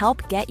Healthcare can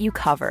help get you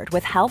covered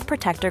with Health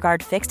Protector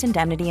Guard fixed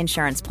indemnity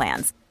insurance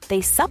plans. They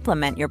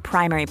supplement your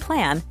primary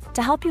plan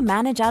to help you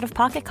manage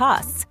out-of-pocket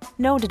costs.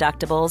 No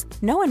deductibles,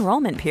 no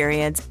enrollment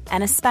periods,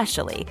 and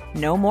especially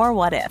no more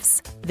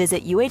what-ifs.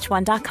 Visit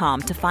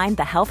uh1.com to find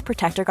the Health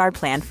Protector Guard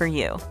plan for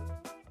you.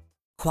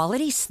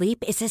 Quality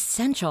sleep is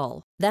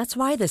essential. That's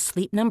why the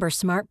Sleep Number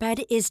Smart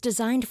Bed is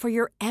designed for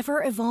your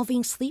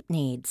ever-evolving sleep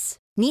needs.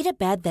 Need a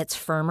bed that's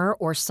firmer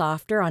or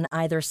softer on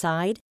either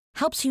side?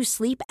 Helps you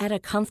sleep at a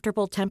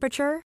comfortable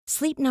temperature?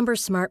 Sleep Number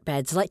Smart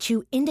Beds let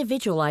you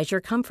individualize your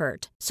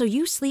comfort so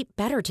you sleep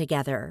better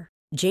together.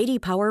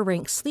 JD Power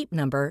ranks Sleep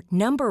Number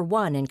number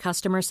 1 in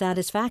customer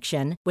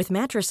satisfaction with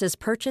mattresses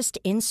purchased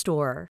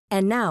in-store.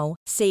 And now,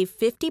 save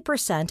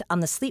 50% on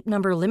the Sleep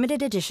Number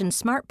Limited Edition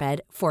Smart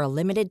Bed for a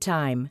limited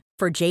time.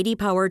 For JD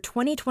Power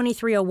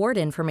 2023 award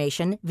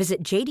information,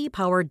 visit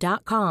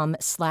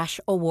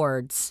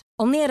jdpower.com/awards.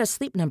 Only at a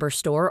Sleep Number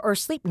store or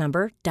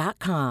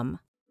sleepnumber.com.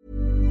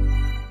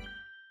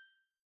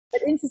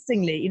 But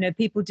interestingly,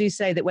 people do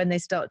say that when they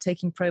start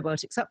taking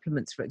probiotic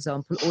supplements, for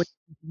example, or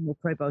more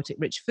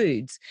probiotic-rich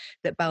foods,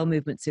 that bowel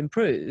movements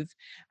improve.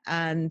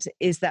 And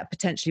is that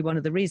potentially one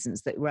of the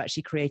reasons that we're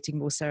actually creating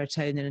more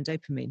serotonin and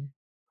dopamine?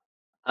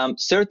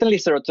 Certainly,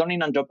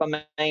 serotonin and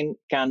dopamine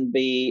can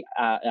be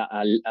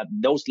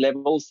those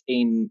levels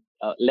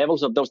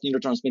levels of those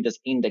neurotransmitters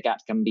in the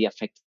gut can be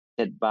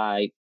affected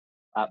by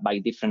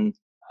different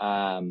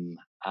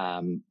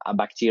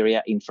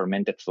bacteria in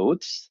fermented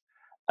foods.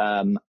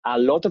 A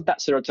lot of that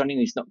serotonin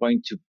is not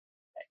going to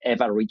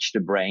ever reach the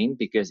brain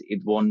because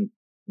it'll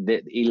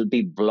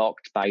be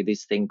blocked by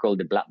this thing called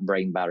the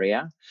blood-brain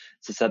barrier.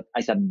 So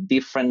it's a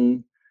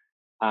different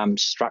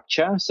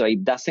structure, so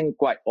it doesn't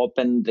quite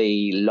open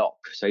the lock.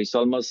 So it's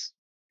almost,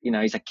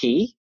 it's a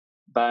key,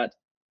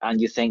 and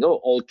you think,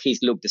 oh, all keys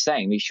look the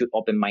same. It should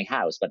open my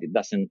house, but it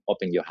doesn't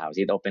open your house.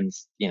 It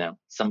opens,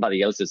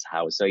 somebody else's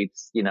house. So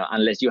it's,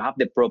 unless you have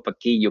the proper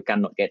key, you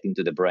cannot get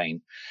into the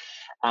brain.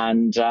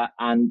 And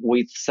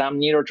with some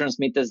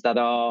neurotransmitters that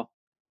are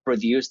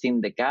produced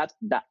in the gut,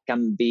 that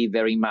can be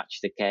very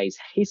much the case.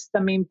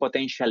 Histamine,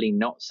 potentially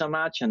not so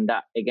much. And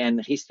that, again,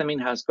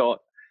 histamine has got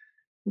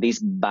this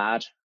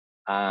bad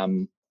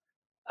kind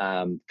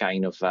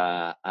of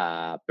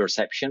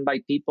perception by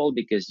people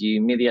because you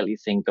immediately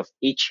think of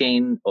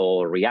itching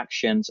or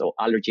reactions or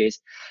allergies.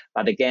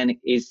 But again,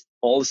 is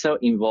also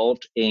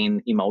involved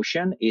in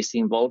emotion, is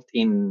involved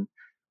in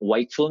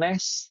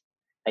wakefulness,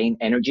 in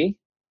energy.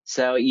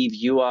 So if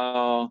you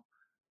are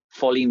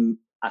falling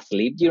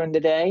asleep during the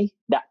day,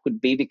 that could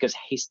be because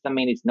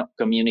histamine is not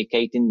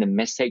communicating the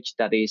message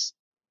that is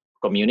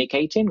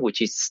communicating,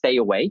 which is stay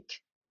awake.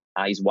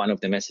 Is one of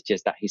the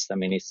messages that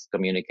histamine is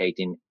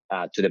communicating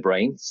to the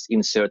brain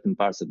in certain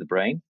parts of the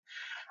brain.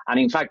 And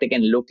in fact,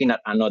 again, looking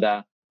at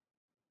another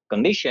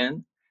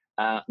condition,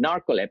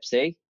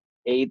 narcolepsy,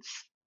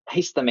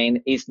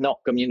 histamine is not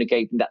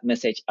communicating that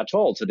message at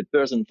all. So the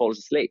person falls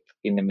asleep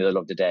in the middle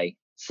of the day.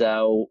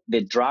 So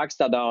the drugs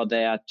that are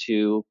there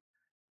to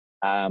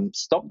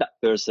stop that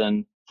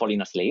person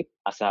falling asleep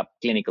as a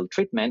clinical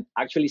treatment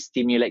actually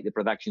stimulate the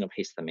production of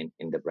histamine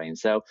in the brain.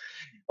 So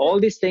all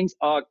these things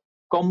are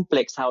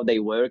complex how they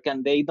work,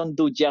 and they don't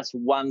do just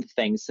one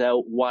thing.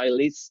 So while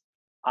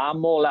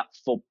I'm all up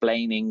for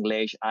plain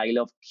English, I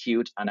love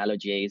cute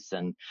analogies,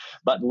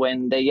 but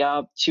when they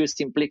are too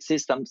simplistic,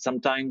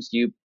 sometimes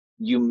you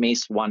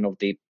miss one of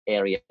the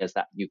areas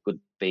that you could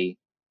be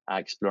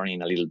exploring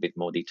in a little bit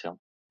more detail.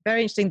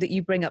 Very interesting that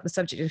you bring up the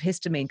subject of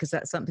histamine, because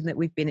that's something that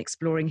we've been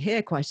exploring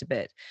here quite a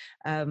bit.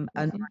 And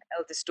my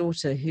eldest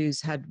daughter,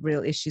 who's had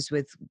real issues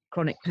with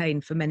chronic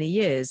pain for many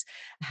years,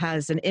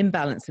 has an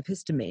imbalance of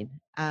histamine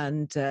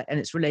and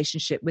its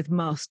relationship with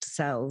mast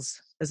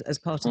cells as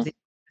part of the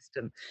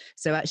system.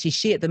 So actually,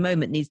 she at the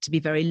moment needs to be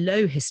very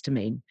low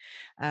histamine,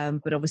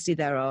 but obviously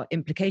there are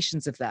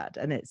implications of that.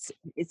 And it's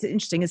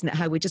interesting, isn't it,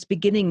 how we're just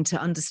beginning to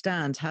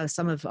understand how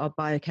some of our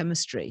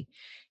biochemistry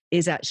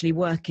is actually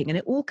working, and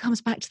it all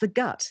comes back to the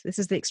gut. This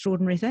is the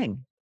extraordinary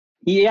thing.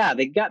 Yeah,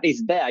 the gut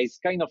is there. It's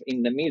kind of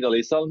in the middle.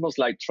 It's almost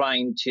like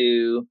trying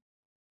to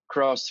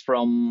cross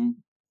from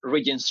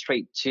Regent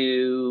Street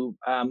to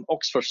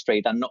Oxford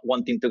Street and not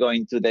wanting to go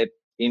into the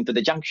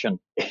junction.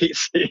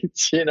 It's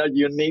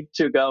you need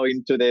to go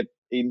into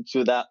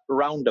that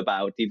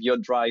roundabout. If you're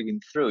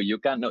driving through, you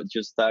cannot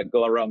just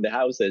go around the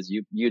houses.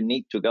 You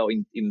need to go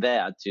in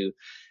there to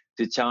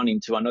turn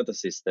into another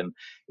system.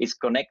 It's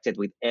connected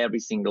with every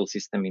single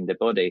system in the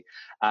body.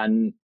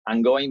 And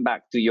going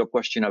back to your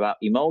question about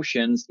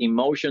emotions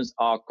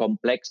are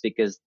complex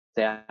because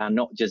they are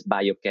not just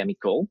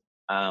biochemical.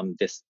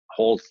 This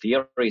whole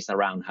theories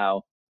around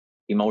how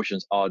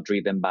emotions are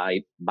driven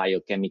by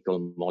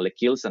biochemical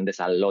molecules, and there's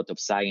a lot of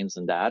science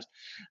on that,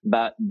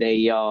 but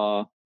they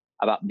are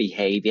about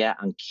behavior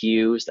and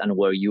cues and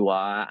where you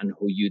are and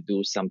who you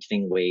do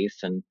something with,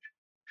 and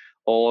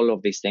all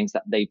of these things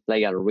that they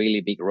play a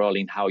really big role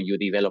in how you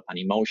develop an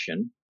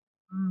emotion.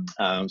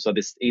 So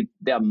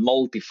they are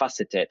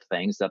multifaceted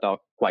things that are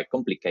quite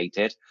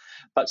complicated,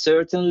 but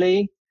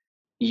certainly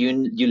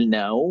you'll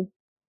know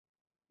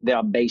there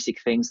are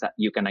basic things that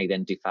you can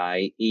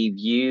identify. If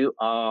you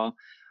are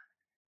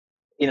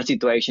in a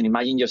situation,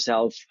 imagine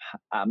yourself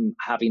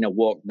having a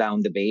walk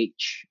down the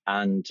beach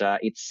and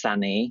it's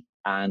sunny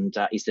and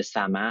it's the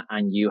summer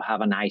and you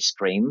have an ice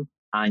cream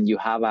and you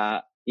have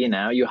a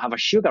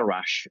sugar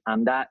rush,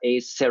 and that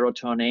is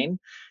serotonin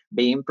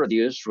being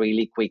produced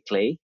really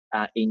quickly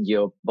in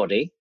your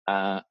body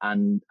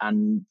and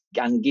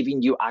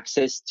giving you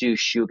access to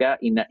sugar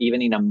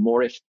even in a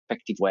more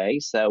effective way.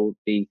 So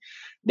the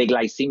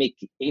glycemic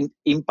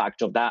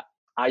impact of that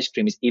ice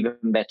cream is even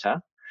better.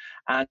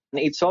 And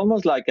it's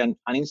almost like an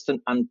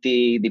instant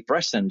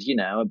antidepressant,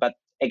 but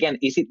again,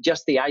 is it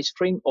just the ice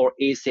cream or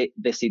is it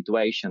the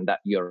situation that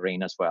you're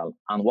in as well?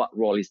 And what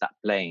role is that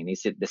playing?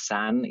 Is it the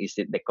sun? Is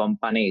it the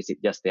company? Is it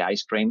just the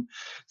ice cream?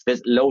 So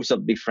there's loads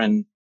of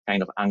different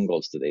kind of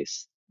angles to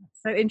this.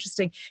 So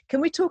interesting.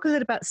 Can we talk a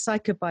little about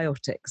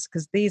psychobiotics?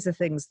 Because these are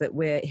things that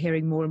we're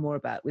hearing more and more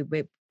about.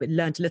 We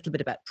learned a little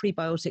bit about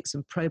prebiotics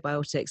and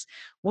probiotics.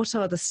 What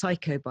are the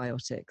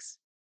psychobiotics?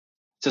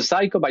 So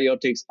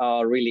psychobiotics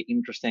are really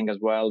interesting as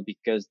well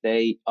because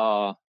they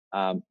are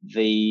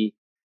the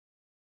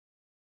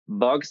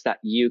bugs that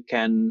you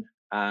can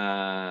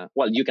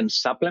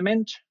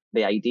supplement.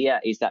 The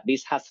idea is that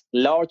this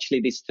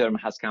term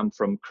has come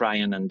from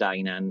Cryan and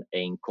Dynan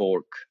in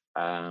Cork.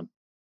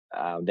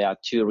 There are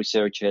two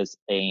researchers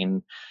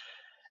in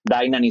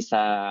Ted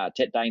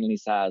Dynan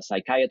is a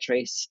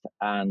psychiatrist,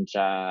 and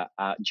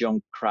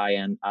John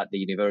Cryan at the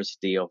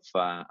University of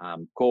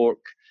Cork.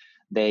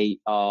 They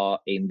are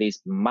in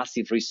this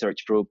massive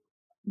research group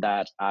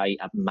that I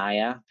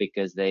admire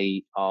because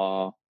they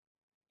are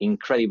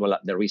incredible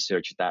at the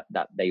research that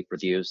they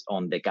produce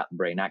on the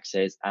gut-brain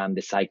axis. And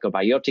the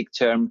psychobiotic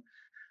term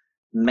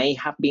may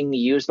have been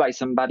used by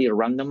somebody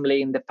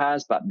randomly in the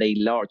past, but they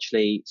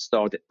largely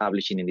started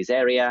publishing in this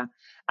area.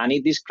 And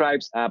it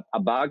describes a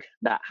bug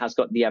that has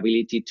got the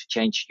ability to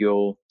change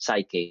your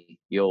psyche,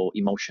 your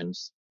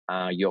emotions,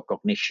 your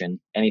cognition,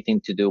 anything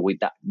to do with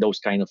those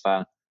kind of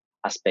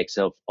aspects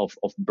of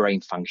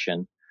brain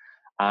function.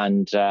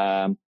 And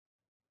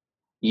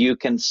you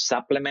can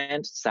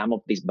supplement some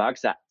of these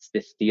bugs. That's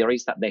the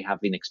theories that they have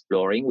been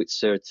exploring with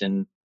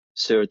certain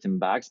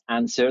bugs.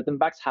 And certain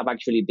bugs have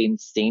actually been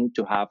seen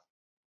to have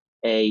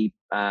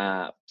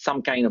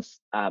some kind of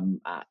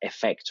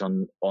effect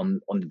on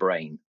the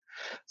brain.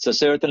 So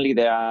certainly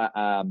there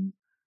are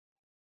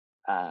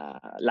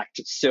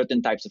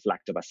certain types of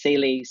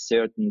lactobacilli,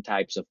 certain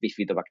types of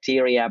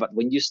bifidobacteria. But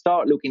when you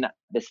start looking at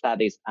the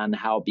studies and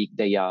how big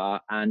they are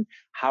and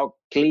how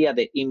clear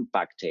the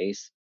impact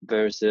is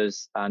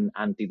versus an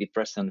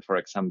antidepressant, for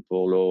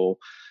example, or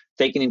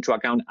taking into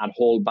account a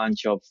whole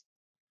bunch of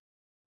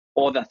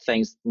other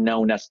things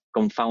known as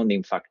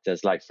confounding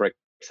factors, like, for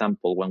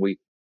example, when we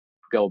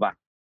go back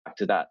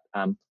to that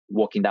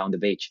walking down the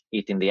beach,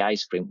 eating the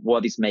ice cream,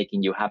 what is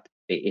making you happy?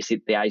 Is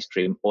it the ice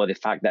cream or the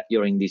fact that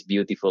you're in this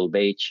beautiful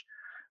beach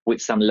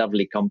with some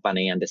lovely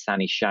company and the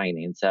sun is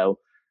shining? So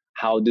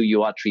how do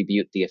you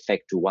attribute the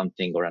effect to one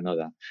thing or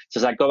another?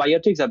 So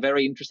psychobiotics are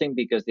very interesting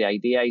because the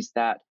idea is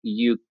that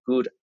you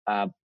could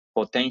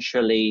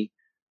potentially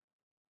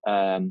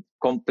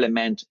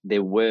complement the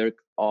work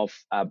of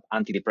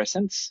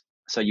antidepressants.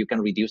 So you can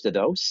reduce the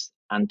dose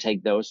and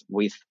take those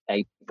with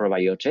a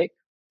probiotic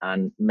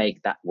and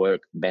make that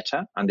work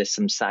better. And there's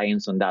some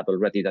science on that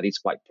already that is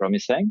quite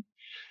promising.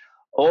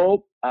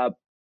 Or, if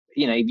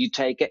you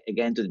take it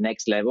again to the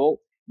next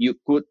level, you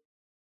could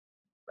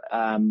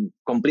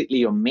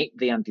completely omit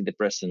the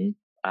antidepressant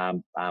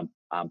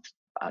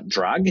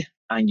drug,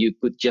 and you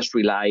could just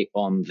rely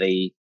on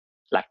the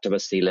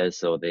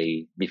lactobacillus or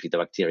the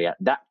bifidobacteria.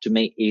 That to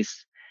me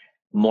is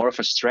more of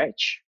a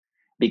stretch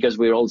because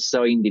we're all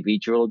so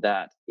individual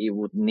that it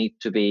would need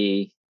to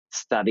be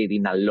studied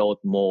in a lot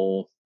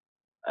more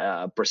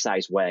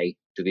precise way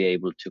to be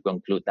able to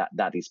conclude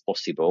that is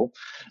possible.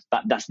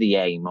 But that's the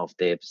aim of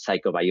the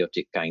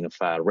psychobiotic kind of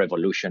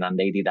revolution. And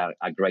they did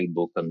a great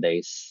book on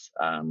this.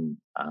 I'm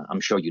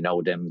sure you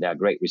know them. They are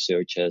great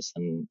researchers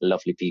and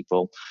lovely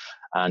people.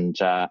 And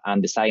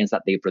the science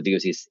that they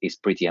produce is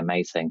pretty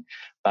amazing.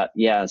 But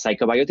yeah,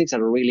 psychobiotics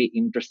are really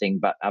interesting,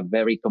 but a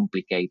very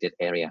complicated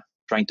area,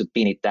 trying to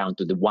pin it down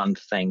to the one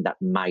thing that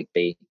might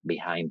be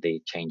behind the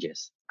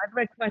changes. I've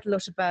read quite a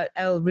lot about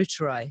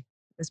L-reuteri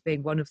as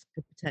being one of the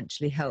could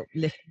potentially help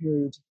lift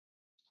mood.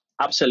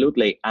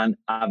 Absolutely, and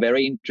a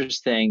very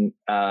interesting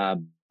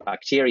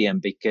bacterium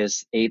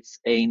because it's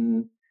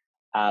in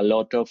a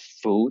lot of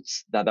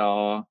foods that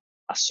are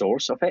a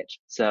source of it.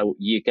 So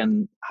you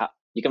can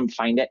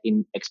find it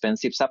in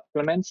expensive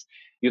supplements.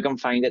 You can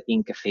find it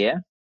in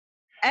kefir.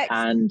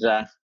 Excellent.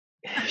 And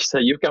so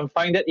you can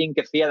find it in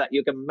kefir that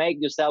you can make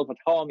yourself at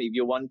home if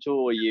you want to,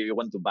 or you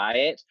want to buy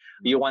it.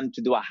 You want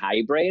to do a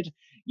hybrid.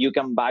 You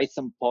can buy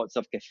some pots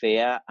of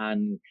kefir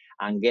and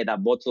get a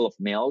bottle of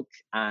milk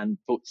and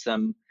put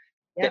some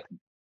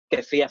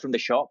kefir from the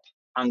shop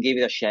and give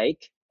it a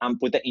shake and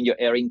put it in your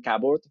airing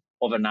cupboard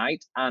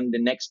overnight. And the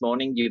next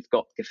morning you've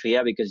got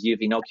kefir because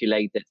you've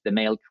inoculated the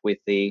milk with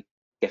the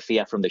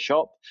kefir from the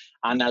shop.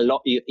 And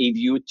if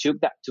you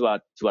took that to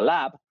a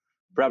lab,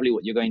 probably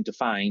what you're going to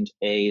find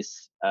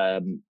is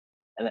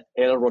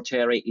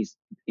L-reuteri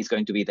is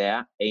going to be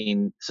there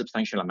in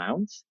substantial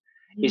amounts.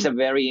 It's a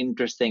very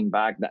interesting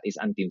bug that is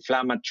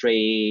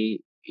anti-inflammatory.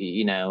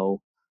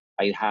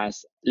 It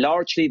has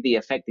largely the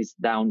effect is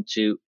down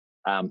to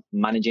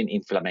managing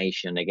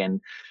inflammation.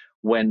 Again,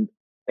 when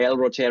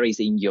L-reuteri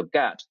is in your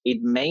gut,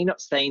 it may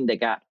not stay in the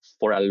gut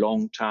for a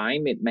long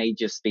time. It may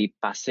just be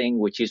passing,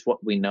 which is what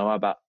we know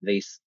about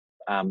this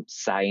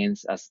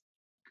science as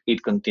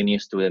it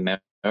continues to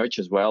emerge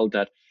as well,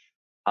 that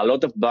a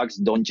lot of bugs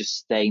don't just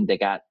stay in the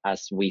gut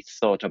as we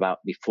thought about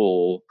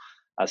before.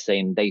 as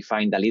in they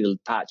find a little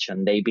patch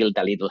and they build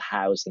a little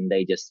house and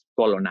they just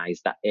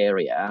colonize that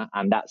area.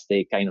 And that's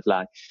the kind of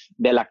like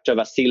the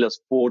lactobacillus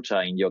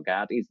quarter in your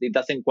gut. It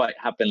doesn't quite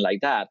happen like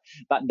that,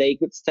 but they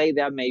could stay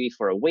there maybe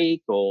for a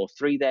week or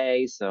 3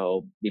 days,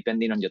 so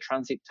depending on your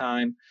transit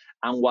time.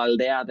 And while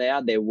they are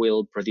there, they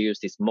will produce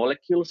these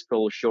molecules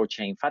called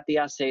short-chain fatty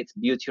acids.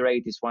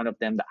 Butyrate is one of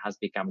them that has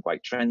become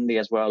quite trendy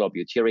as well, or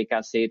butyric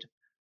acid,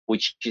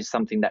 which is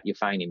something that you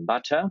find in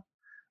butter.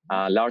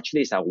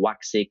 Largely, it's a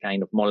waxy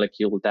kind of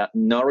molecule that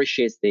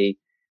nourishes the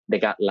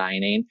gut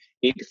lining.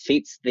 It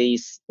fits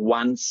this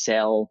one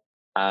cell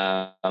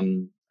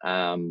lining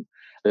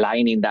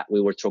that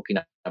we were talking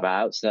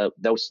about. So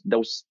those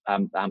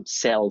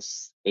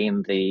cells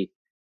in the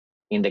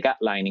gut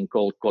lining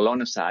called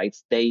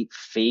colonocytes, they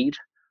feed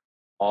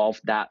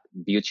off that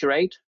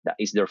butyrate. That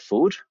is their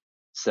food.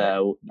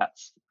 So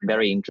that's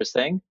very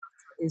interesting.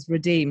 Is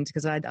redeemed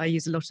because I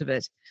use a lot of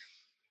it.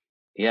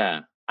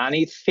 Yeah, and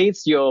it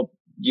feeds your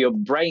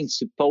brain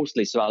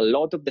supposedly. So a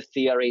lot of the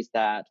theories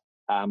that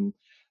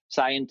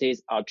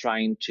scientists are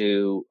trying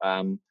to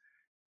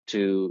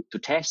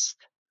test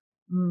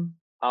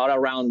are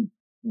around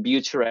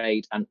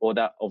butyrate and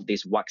other of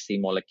these waxy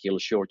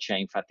molecules, short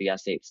chain fatty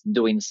acids,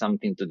 doing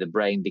something to the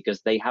brain,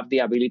 because they have the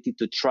ability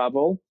to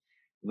travel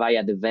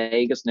via the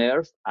vagus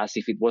nerve as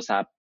if it was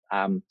a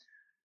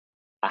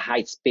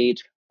high speed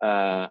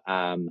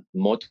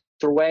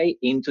motorway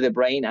into the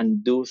brain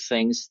and do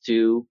things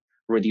to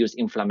reduce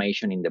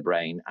inflammation in the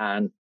brain.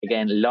 And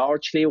again,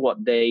 largely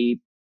what they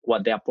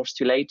are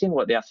postulating,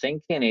 what they are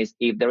thinking is,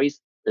 if there is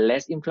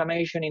less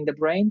inflammation in the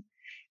brain,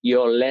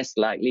 you're less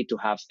likely to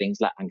have things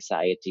like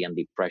anxiety and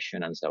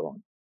depression and so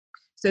on.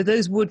 So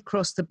those would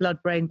cross the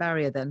blood-brain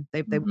barrier then?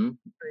 They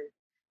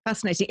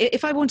Fascinating.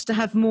 If I wanted to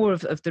have more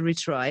of the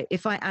Reuteri,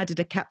 if I added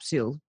a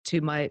capsule to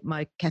my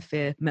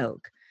kefir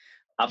milk?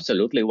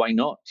 Absolutely, why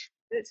not?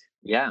 Good.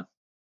 Yeah.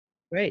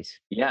 Great.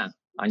 Yeah,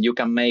 and you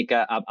can make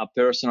a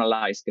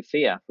personalized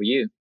kefir for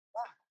you.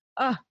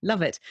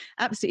 Love it.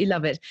 Absolutely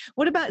love it.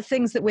 What about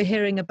things that we're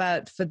hearing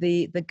about for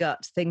the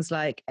gut? Things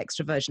like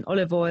extra virgin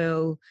olive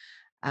oil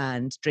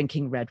and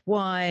drinking red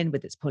wine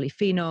with its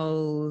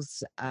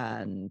polyphenols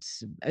and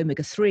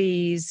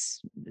omega-3s.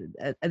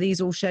 Are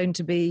these all shown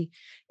to be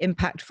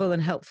impactful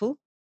and helpful?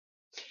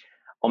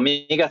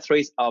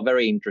 Omega-3s are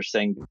very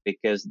interesting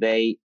because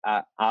they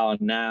are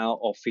now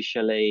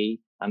officially,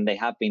 and they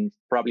have been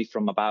probably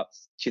from about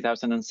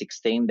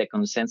 2016, the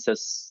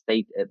consensus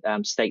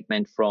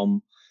statement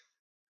from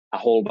a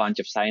whole bunch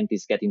of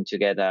scientists getting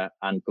together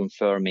and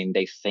confirming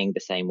they think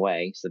the same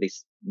way. So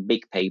this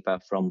big paper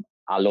from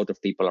a lot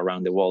of people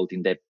around the world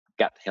in the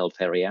gut health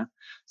area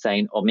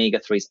saying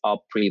omega-3s are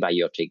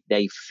prebiotic.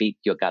 They feed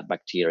your gut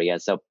bacteria.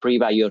 So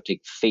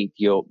prebiotic feed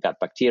your gut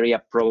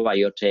bacteria.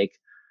 Probiotic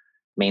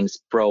means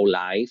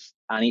pro-life,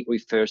 and it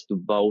refers to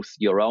both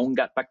your own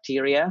gut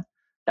bacteria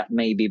that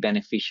may be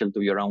beneficial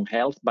to your own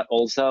health, but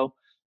also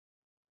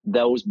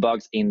those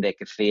bugs in the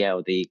kefir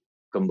or the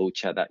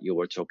kombucha that you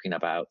were talking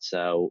about.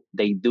 So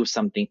they do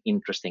something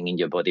interesting in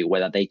your body,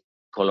 whether they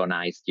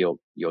colonize your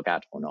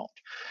gut or not.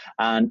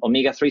 And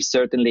omega-3 is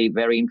certainly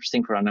very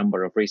interesting for a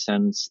number of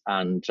reasons.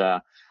 And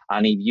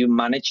if you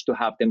manage to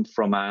have them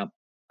from a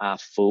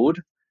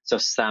food, so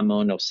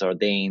salmon or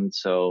sardines,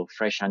 so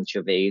fresh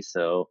anchovies,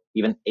 so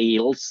even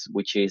eels,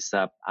 which is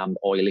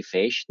oily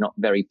fish, not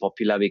very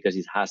popular because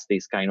it has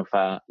this kind of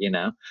a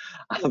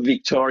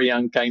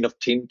Victorian kind of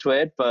tint to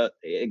it, but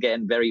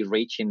again, very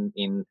rich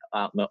in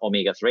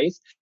omega-3s.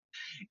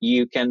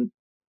 You can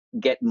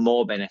get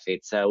more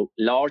benefits. So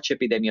large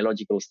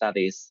epidemiological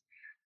studies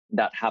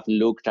that have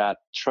looked at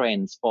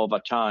trends over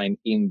time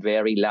in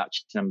very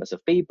large numbers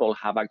of people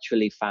have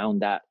actually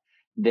found that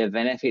the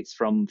benefits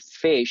from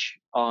fish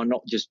are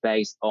not just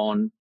based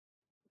on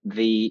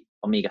the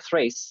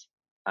omega-3s.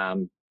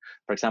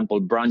 For example,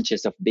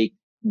 branches of big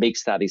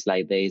studies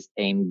like this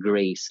in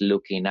Greece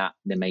looking at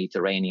the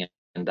Mediterranean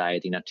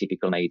diet in a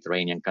typical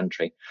Mediterranean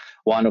country.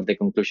 One of the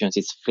conclusions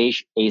is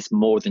fish is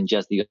more than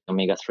just the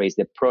omega-3s.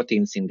 The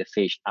proteins in the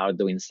fish are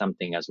doing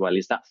something as well.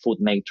 Is that food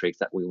matrix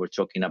that we were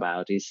talking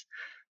about, is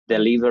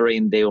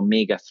delivering the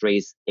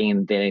omega-3s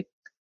in the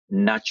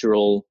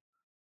natural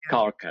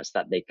carcass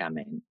that they come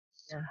in.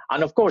 Yeah.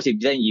 And of course, if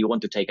then you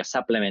want to take a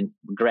supplement,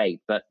 great,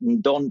 but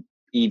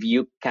if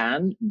you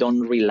can,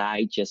 don't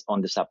rely just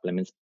on the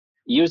supplements.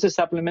 Use the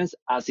supplements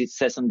as it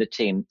says on the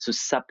tin, to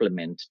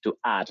supplement, to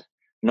add,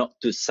 not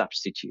to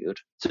substitute.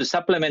 To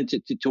supplement,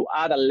 to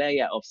add a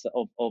layer of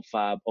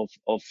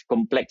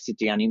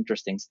complexity and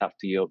interesting stuff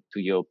to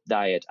your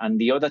diet. And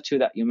the other two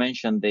that you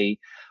mentioned, the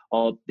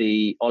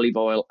olive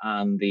oil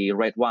and the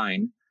red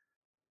wine,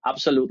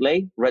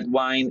 absolutely. Red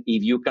wine,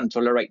 if you can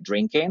tolerate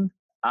drinking.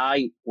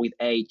 I, with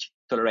age,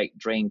 tolerate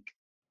drink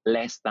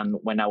less than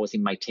when I was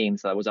in my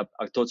teens. I was a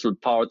total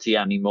party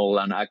animal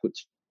and I could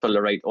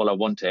tolerate all I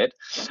wanted.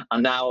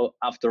 And now,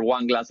 after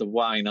one glass of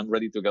wine, I'm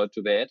ready to go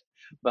to bed.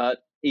 But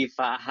if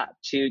I had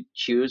to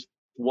choose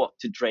what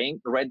to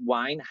drink, red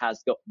wine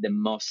has got the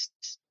most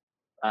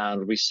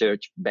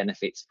research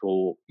benefits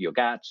for your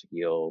gut,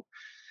 your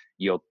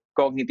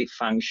cognitive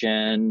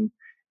function,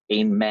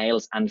 in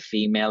males and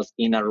females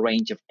in a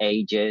range of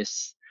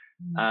ages.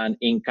 And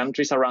in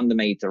countries around the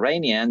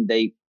Mediterranean,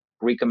 they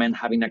recommend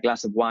having a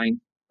glass of wine,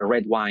 a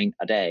red wine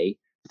a day,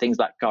 things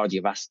like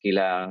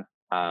cardiovascular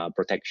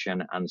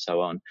protection and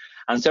so on.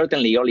 And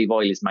certainly olive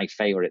oil is my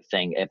favorite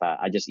thing ever.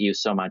 I just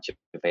use so much of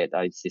it.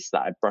 It's just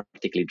that I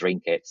practically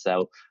drink it.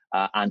 So,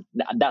 and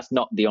that's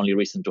not the only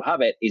reason to have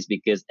it, is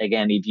because,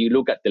 again, if you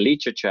look at the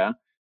literature,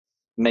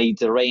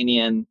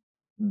 Mediterranean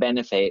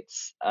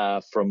benefits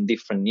from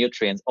different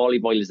nutrients,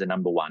 olive oil is the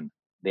number one.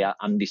 They are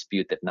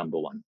undisputed number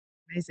one.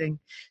 Amazing.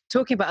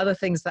 Talking about other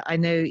things that I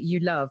know you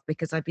love,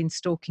 because I've been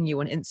stalking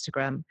you on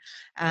Instagram,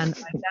 and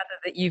I gather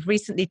that you've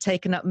recently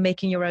taken up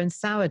making your own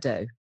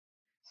sourdough.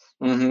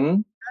 Mm-hmm.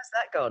 How's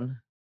that gone?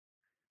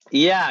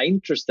 Yeah,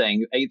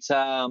 interesting. It's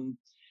a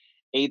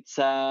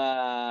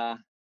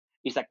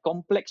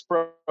complex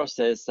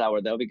process,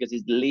 sourdough, because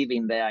it's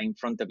living there in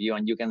front of you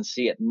and you can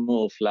see it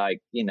move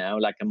like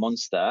a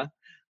monster.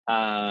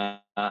 And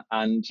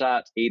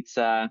it's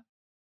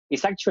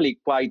actually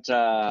quite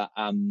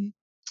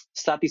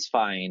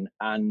satisfying,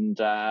 and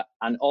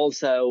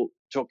also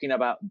talking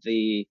about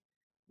the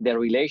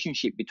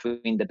relationship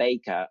between the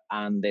baker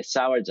and the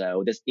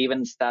sourdough. There's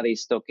even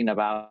studies talking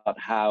about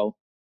how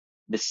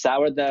the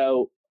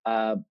sourdough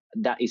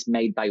that is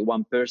made by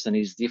one person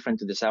is different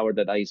to the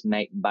sourdough that is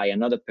made by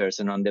another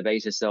person on the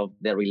basis of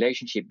the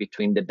relationship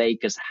between the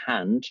baker's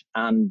hand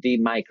and the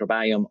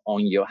microbiome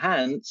on your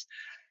hands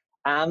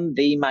and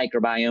the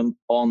microbiome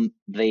on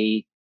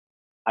the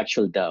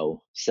actual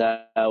dough. So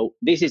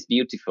this is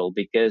beautiful,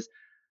 because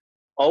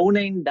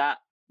owning that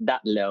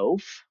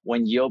loaf,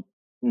 when you're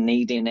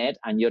kneading it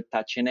and you're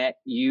touching it,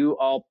 you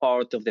are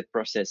part of the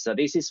process. So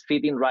this is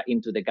feeding right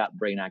into the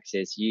gut-brain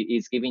axis.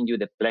 It's giving you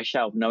the pleasure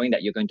of knowing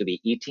that you're going to be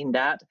eating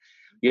that.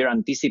 You're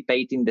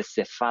anticipating the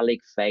cephalic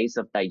phase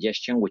of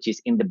digestion, which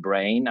is in the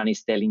brain, and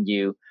it's telling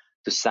you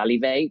to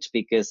salivate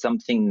because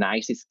something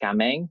nice is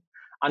coming.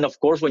 And of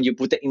course, when you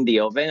put it in the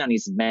oven and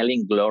it's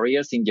smelling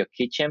glorious in your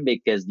kitchen,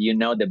 because you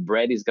know the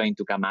bread is going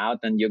to come out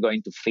and you're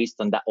going to feast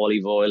on that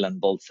olive oil and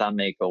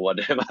balsamic or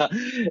whatever,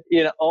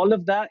 all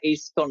of that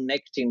is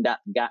connecting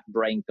that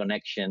gut-brain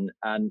connection.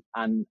 And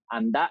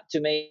that to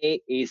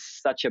me is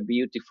such a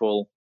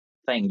beautiful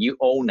thing. You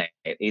own it.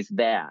 It's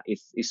there.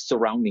 It's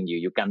surrounding you.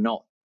 You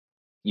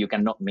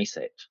cannot miss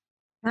it.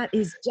 That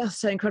is just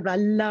so incredible. I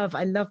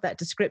love that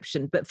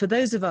description. But for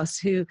those of us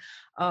who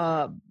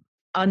are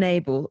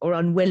unable or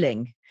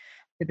unwilling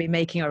to be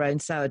making our own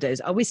sourdoughs,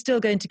 are we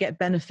still going to get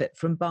benefit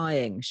from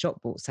buying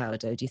shop-bought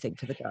sourdough, do you think,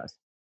 for the gut?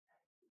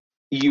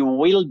 You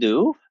will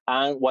do.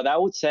 And what I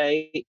would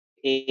say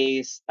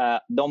is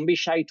don't be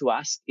shy to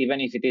ask,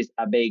 even if it is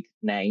a big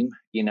name.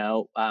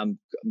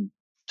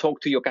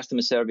 Talk to your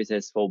customer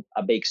services for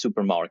a big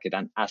supermarket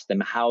and ask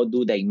them how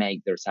do they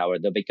make their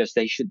sourdough, because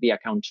they should be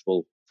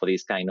accountable for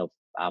these kind of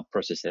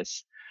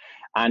processes.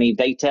 And if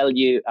they tell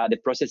you the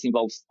process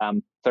involves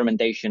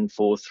fermentation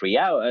for 3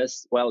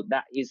 hours, well,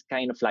 that is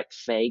kind of like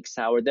fake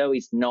sourdough.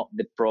 It's not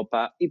the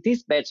proper. It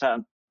is better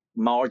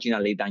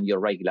marginally than your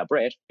regular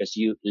bread because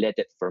you let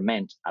it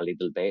ferment a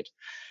little bit.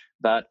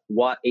 But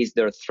what is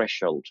their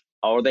threshold?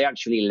 Are they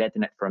actually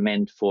letting it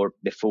ferment for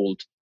the full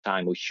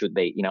time, which should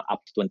be,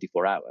 up to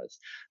 24 hours?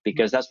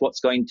 Because that's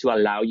what's going to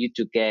allow you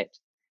to get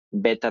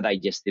better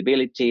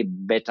digestibility,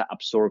 better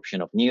absorption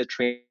of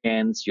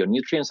nutrients. Your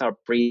nutrients are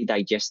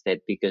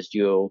pre-digested because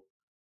your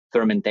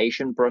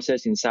fermentation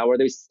process in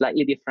sourdough is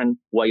slightly different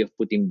way of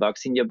putting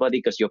bugs in your body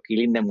because you're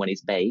killing them when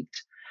it's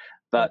baked.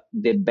 But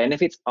the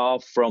benefits are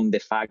from the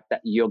fact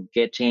that you're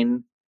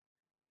getting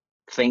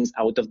things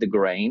out of the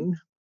grain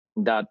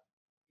that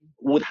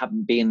would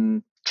have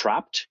been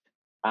trapped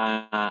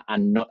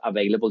and not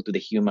available to the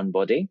human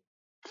body,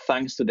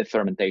 thanks to the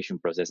fermentation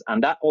process.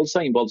 And that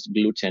also involves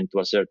gluten to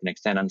a certain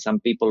extent. And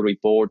some people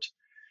report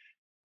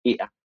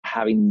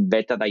having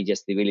better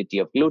digestibility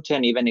of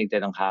gluten, even if they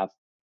don't have,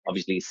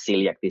 obviously,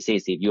 celiac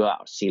disease. If you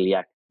are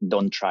celiac,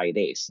 don't try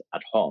this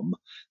at home.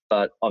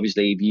 But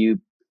obviously,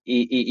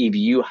 if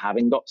you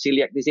haven't got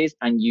celiac disease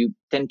and you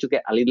tend to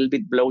get a little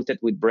bit bloated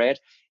with bread,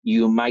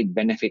 you might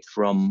benefit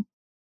from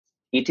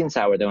eating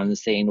sourdough and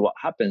seeing what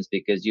happens,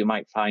 because you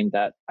might find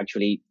that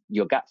actually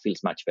your gut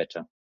feels much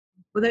better.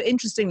 Although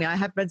interestingly, I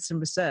have read some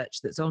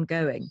research that's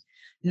ongoing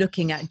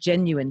looking at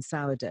genuine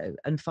sourdough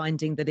and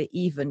finding that it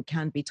even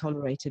can be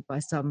tolerated by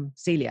some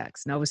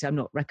celiacs. Now, obviously, I'm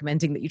not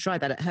recommending that you try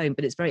that at home,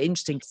 but it's very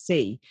interesting to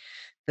see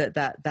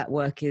that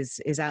work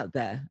is out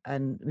there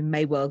and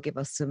may well give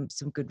us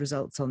some good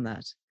results on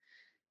that.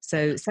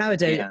 So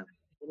sourdough, Yeah.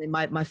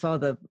 My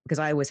father, because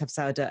I always have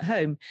sourdough at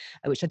home,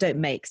 which I don't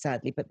make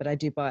sadly, but I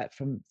do buy it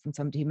from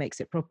somebody who makes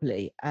it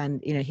properly.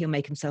 And he'll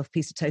make himself a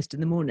piece of toast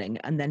in the morning,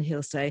 and then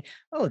he'll say,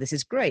 "Oh, this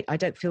is great. I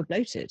don't feel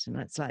bloated." And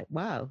it's like,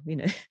 wow,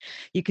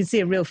 you can see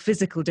a real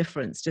physical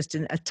difference just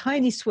in a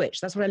tiny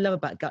switch. That's what I love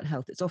about gut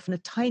health. It's often a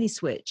tiny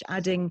switch,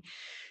 adding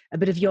a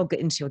bit of yogurt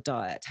into your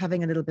diet,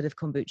 having a little bit of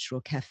kombucha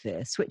or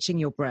kefir, switching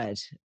your bread,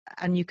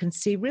 and you can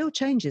see real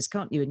changes,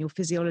 can't you, in your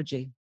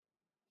physiology?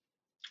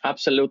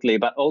 Absolutely.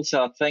 But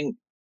also I think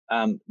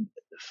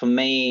for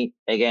me,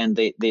 again,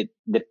 the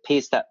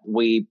piece that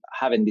we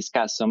haven't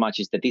discussed so much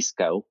is the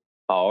disco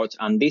part.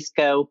 And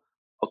disco,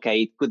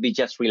 okay, it could be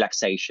just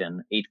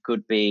relaxation. It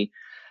could be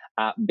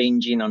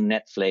binging on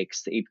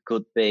Netflix. It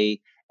could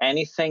be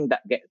anything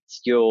that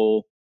gets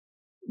your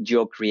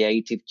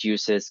creative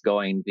juices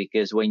going,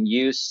 because when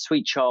you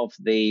switch off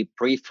the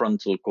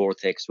prefrontal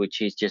cortex, which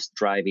is just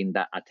driving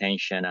that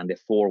attention and the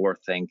forward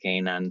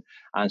thinking and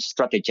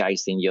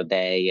strategizing your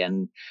day,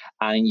 and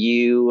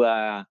you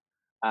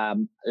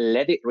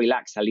let it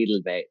relax a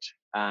little bit,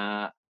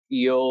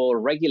 you're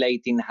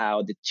regulating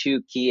how the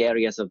two key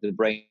areas of the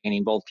brain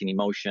involved in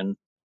emotion,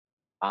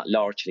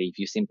 largely, if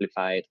you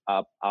simplify it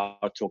up,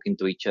 are talking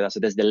to each other. So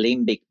there's the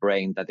limbic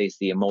brain, that is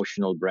the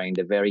emotional brain,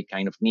 the very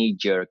kind of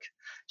knee-jerk,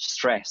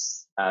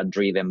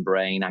 stress-driven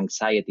brain,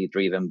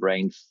 anxiety-driven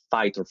brain,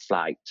 fight or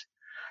flight.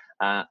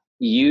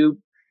 You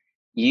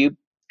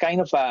kind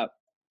of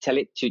tell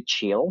it to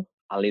chill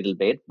a little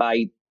bit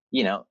by,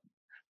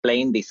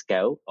 playing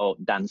disco or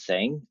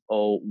dancing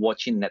or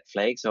watching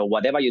Netflix or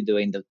whatever you're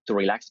doing to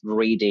relax,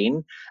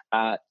 reading,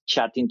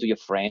 chatting to your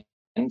friends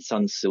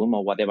on Zoom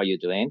or whatever you're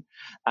doing.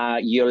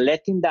 You're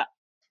letting that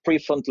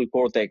prefrontal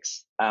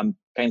cortex kind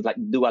of like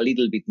do a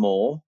little bit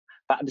more.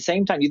 But at the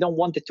same time, you don't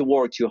want it to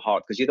work too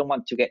hard, because you don't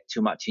want to get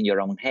too much in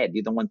your own head.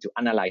 You don't want to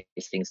analyze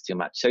things too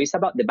much. So it's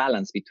about the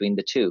balance between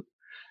the two.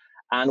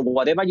 And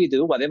whatever you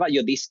do, whatever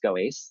your disco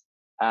is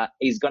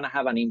going to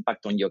have an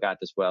impact on your gut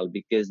as well,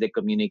 because the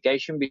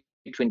communication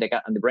between the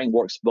gut and the brain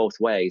works both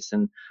ways.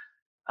 And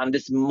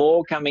there's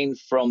more coming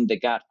from the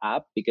gut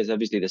up, because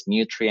obviously there's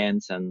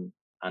nutrients and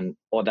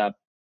other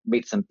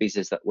bits and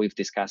pieces that we've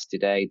discussed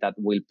today that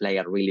will play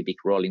a really big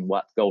role in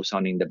what goes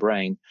on in the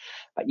brain.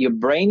 But your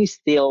brain is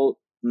still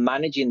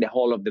managing the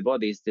whole of the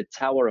body. It's the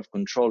tower of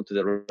control to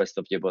the rest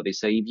of your body.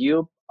 So if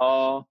you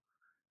are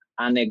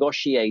a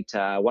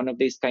negotiator, one of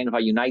these kind of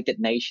a United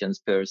Nations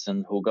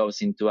person who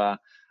goes into a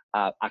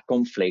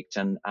conflict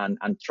and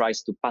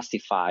tries to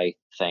pacify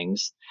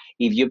things,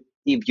 if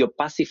your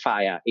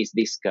pacifier is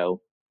disco,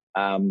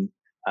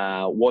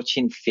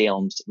 watching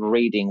films,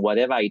 reading,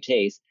 whatever it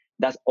is,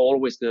 that's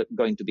always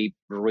going to be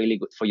really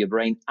good for your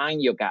brain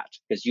and your gut,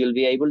 because you'll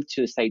be able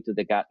to say to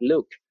the gut,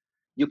 look,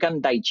 you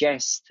can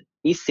digest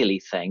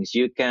easily things.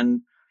 You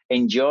can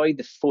enjoy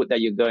the food that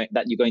you're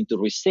going to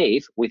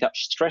receive without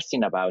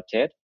stressing about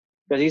it,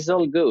 because it's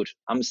all good.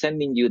 I'm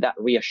sending you that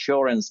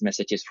reassurance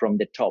messages from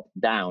the top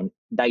down.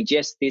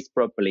 Digest this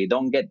properly.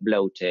 Don't get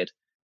bloated.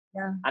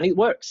 Yeah. And it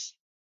works.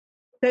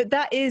 So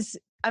that is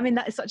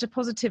such a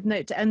positive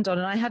note to end on.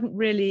 And I hadn't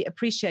really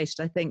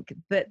appreciated, I think,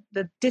 that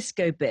the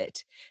disco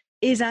bit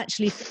is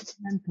actually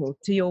fundamental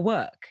to your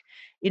work.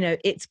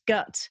 It's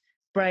gut,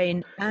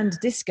 brain and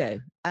disco.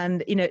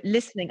 And,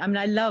 listening,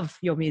 I love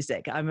your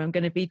music. I'm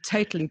going to be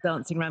totally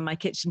dancing around my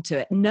kitchen to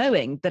it,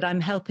 knowing that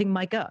I'm helping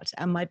my gut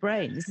and my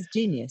brain. This is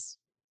genius.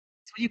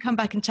 So will you come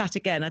back and chat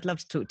again? I'd love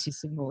to talk to you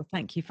some more.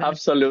 Thank you for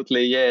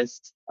Absolutely,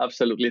 yes.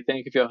 Absolutely.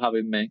 Thank you for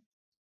having me.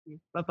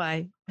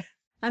 Bye-bye.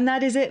 And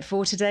that is it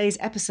for today's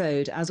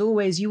episode. As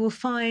always, you will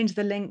find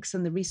the links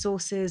and the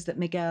resources that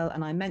Miguel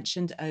and I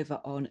mentioned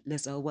over on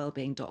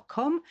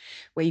lizelwellbeing.com,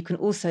 where you can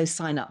also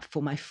sign up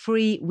for my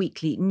free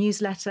weekly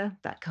newsletter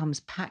that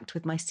comes packed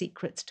with my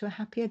secrets to a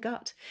happier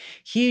gut.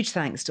 Huge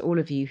thanks to all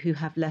of you who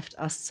have left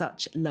us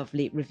such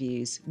lovely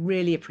reviews.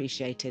 Really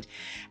appreciated.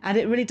 And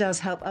it really does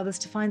help others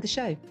to find the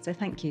show. So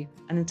thank you.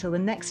 And until the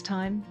next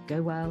time,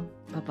 go well.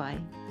 Bye-bye.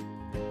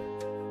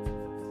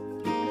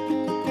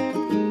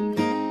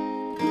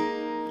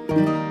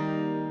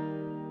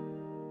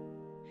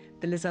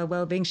 The Liz Earle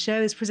Wellbeing Show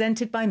is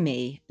presented by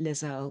me,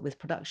 Liz Earle, with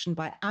production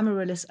by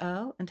Amaryllis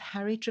Earle and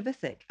Harry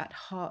Trevithick at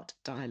Heart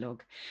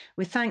Dialogue,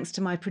 with thanks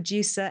to my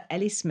producer,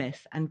 Ellie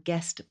Smith, and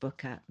guest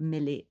booker,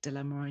 Millie de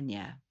la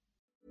Morinière.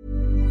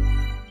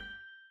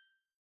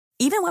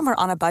 Even when we're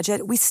on a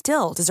budget, we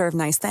still deserve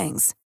nice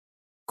things.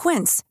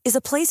 Quince is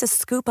a place to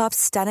scoop up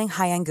stunning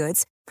high-end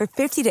goods for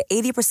 50 to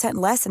 80%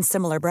 less than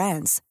similar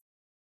brands.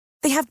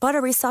 They have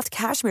buttery soft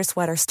cashmere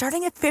sweaters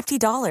starting at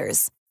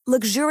 $50,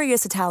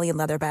 luxurious Italian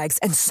leather bags,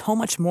 and so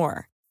much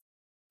more.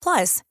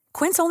 Plus,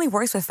 Quince only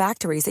works with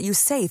factories that use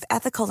safe,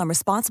 ethical, and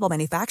responsible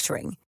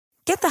manufacturing.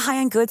 Get the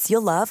high-end goods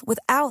you'll love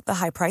without the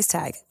high price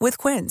tag with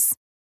Quince.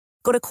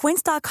 Go to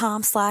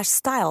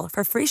quince.com/style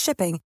for free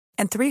shipping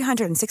and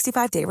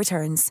 365-day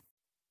returns.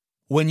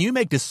 When you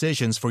make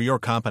decisions for your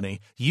company,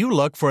 you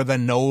look for the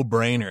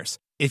no-brainers.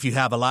 If you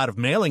have a lot of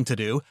mailing to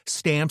do,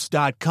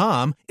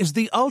 Stamps.com is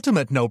the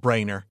ultimate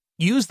no-brainer.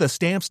 Use the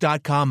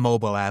Stamps.com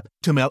mobile app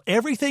to mail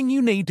everything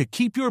you need to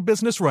keep your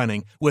business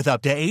running with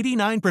up to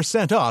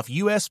 89% off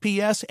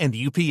USPS and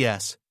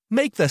UPS.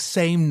 Make the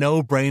same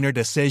no-brainer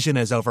decision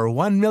as over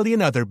 1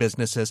 million other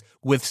businesses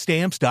with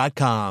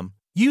Stamps.com.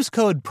 Use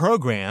code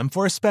PROGRAM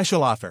for a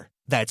special offer.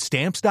 That's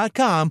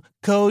Stamps.com,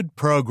 code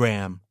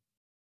PROGRAM.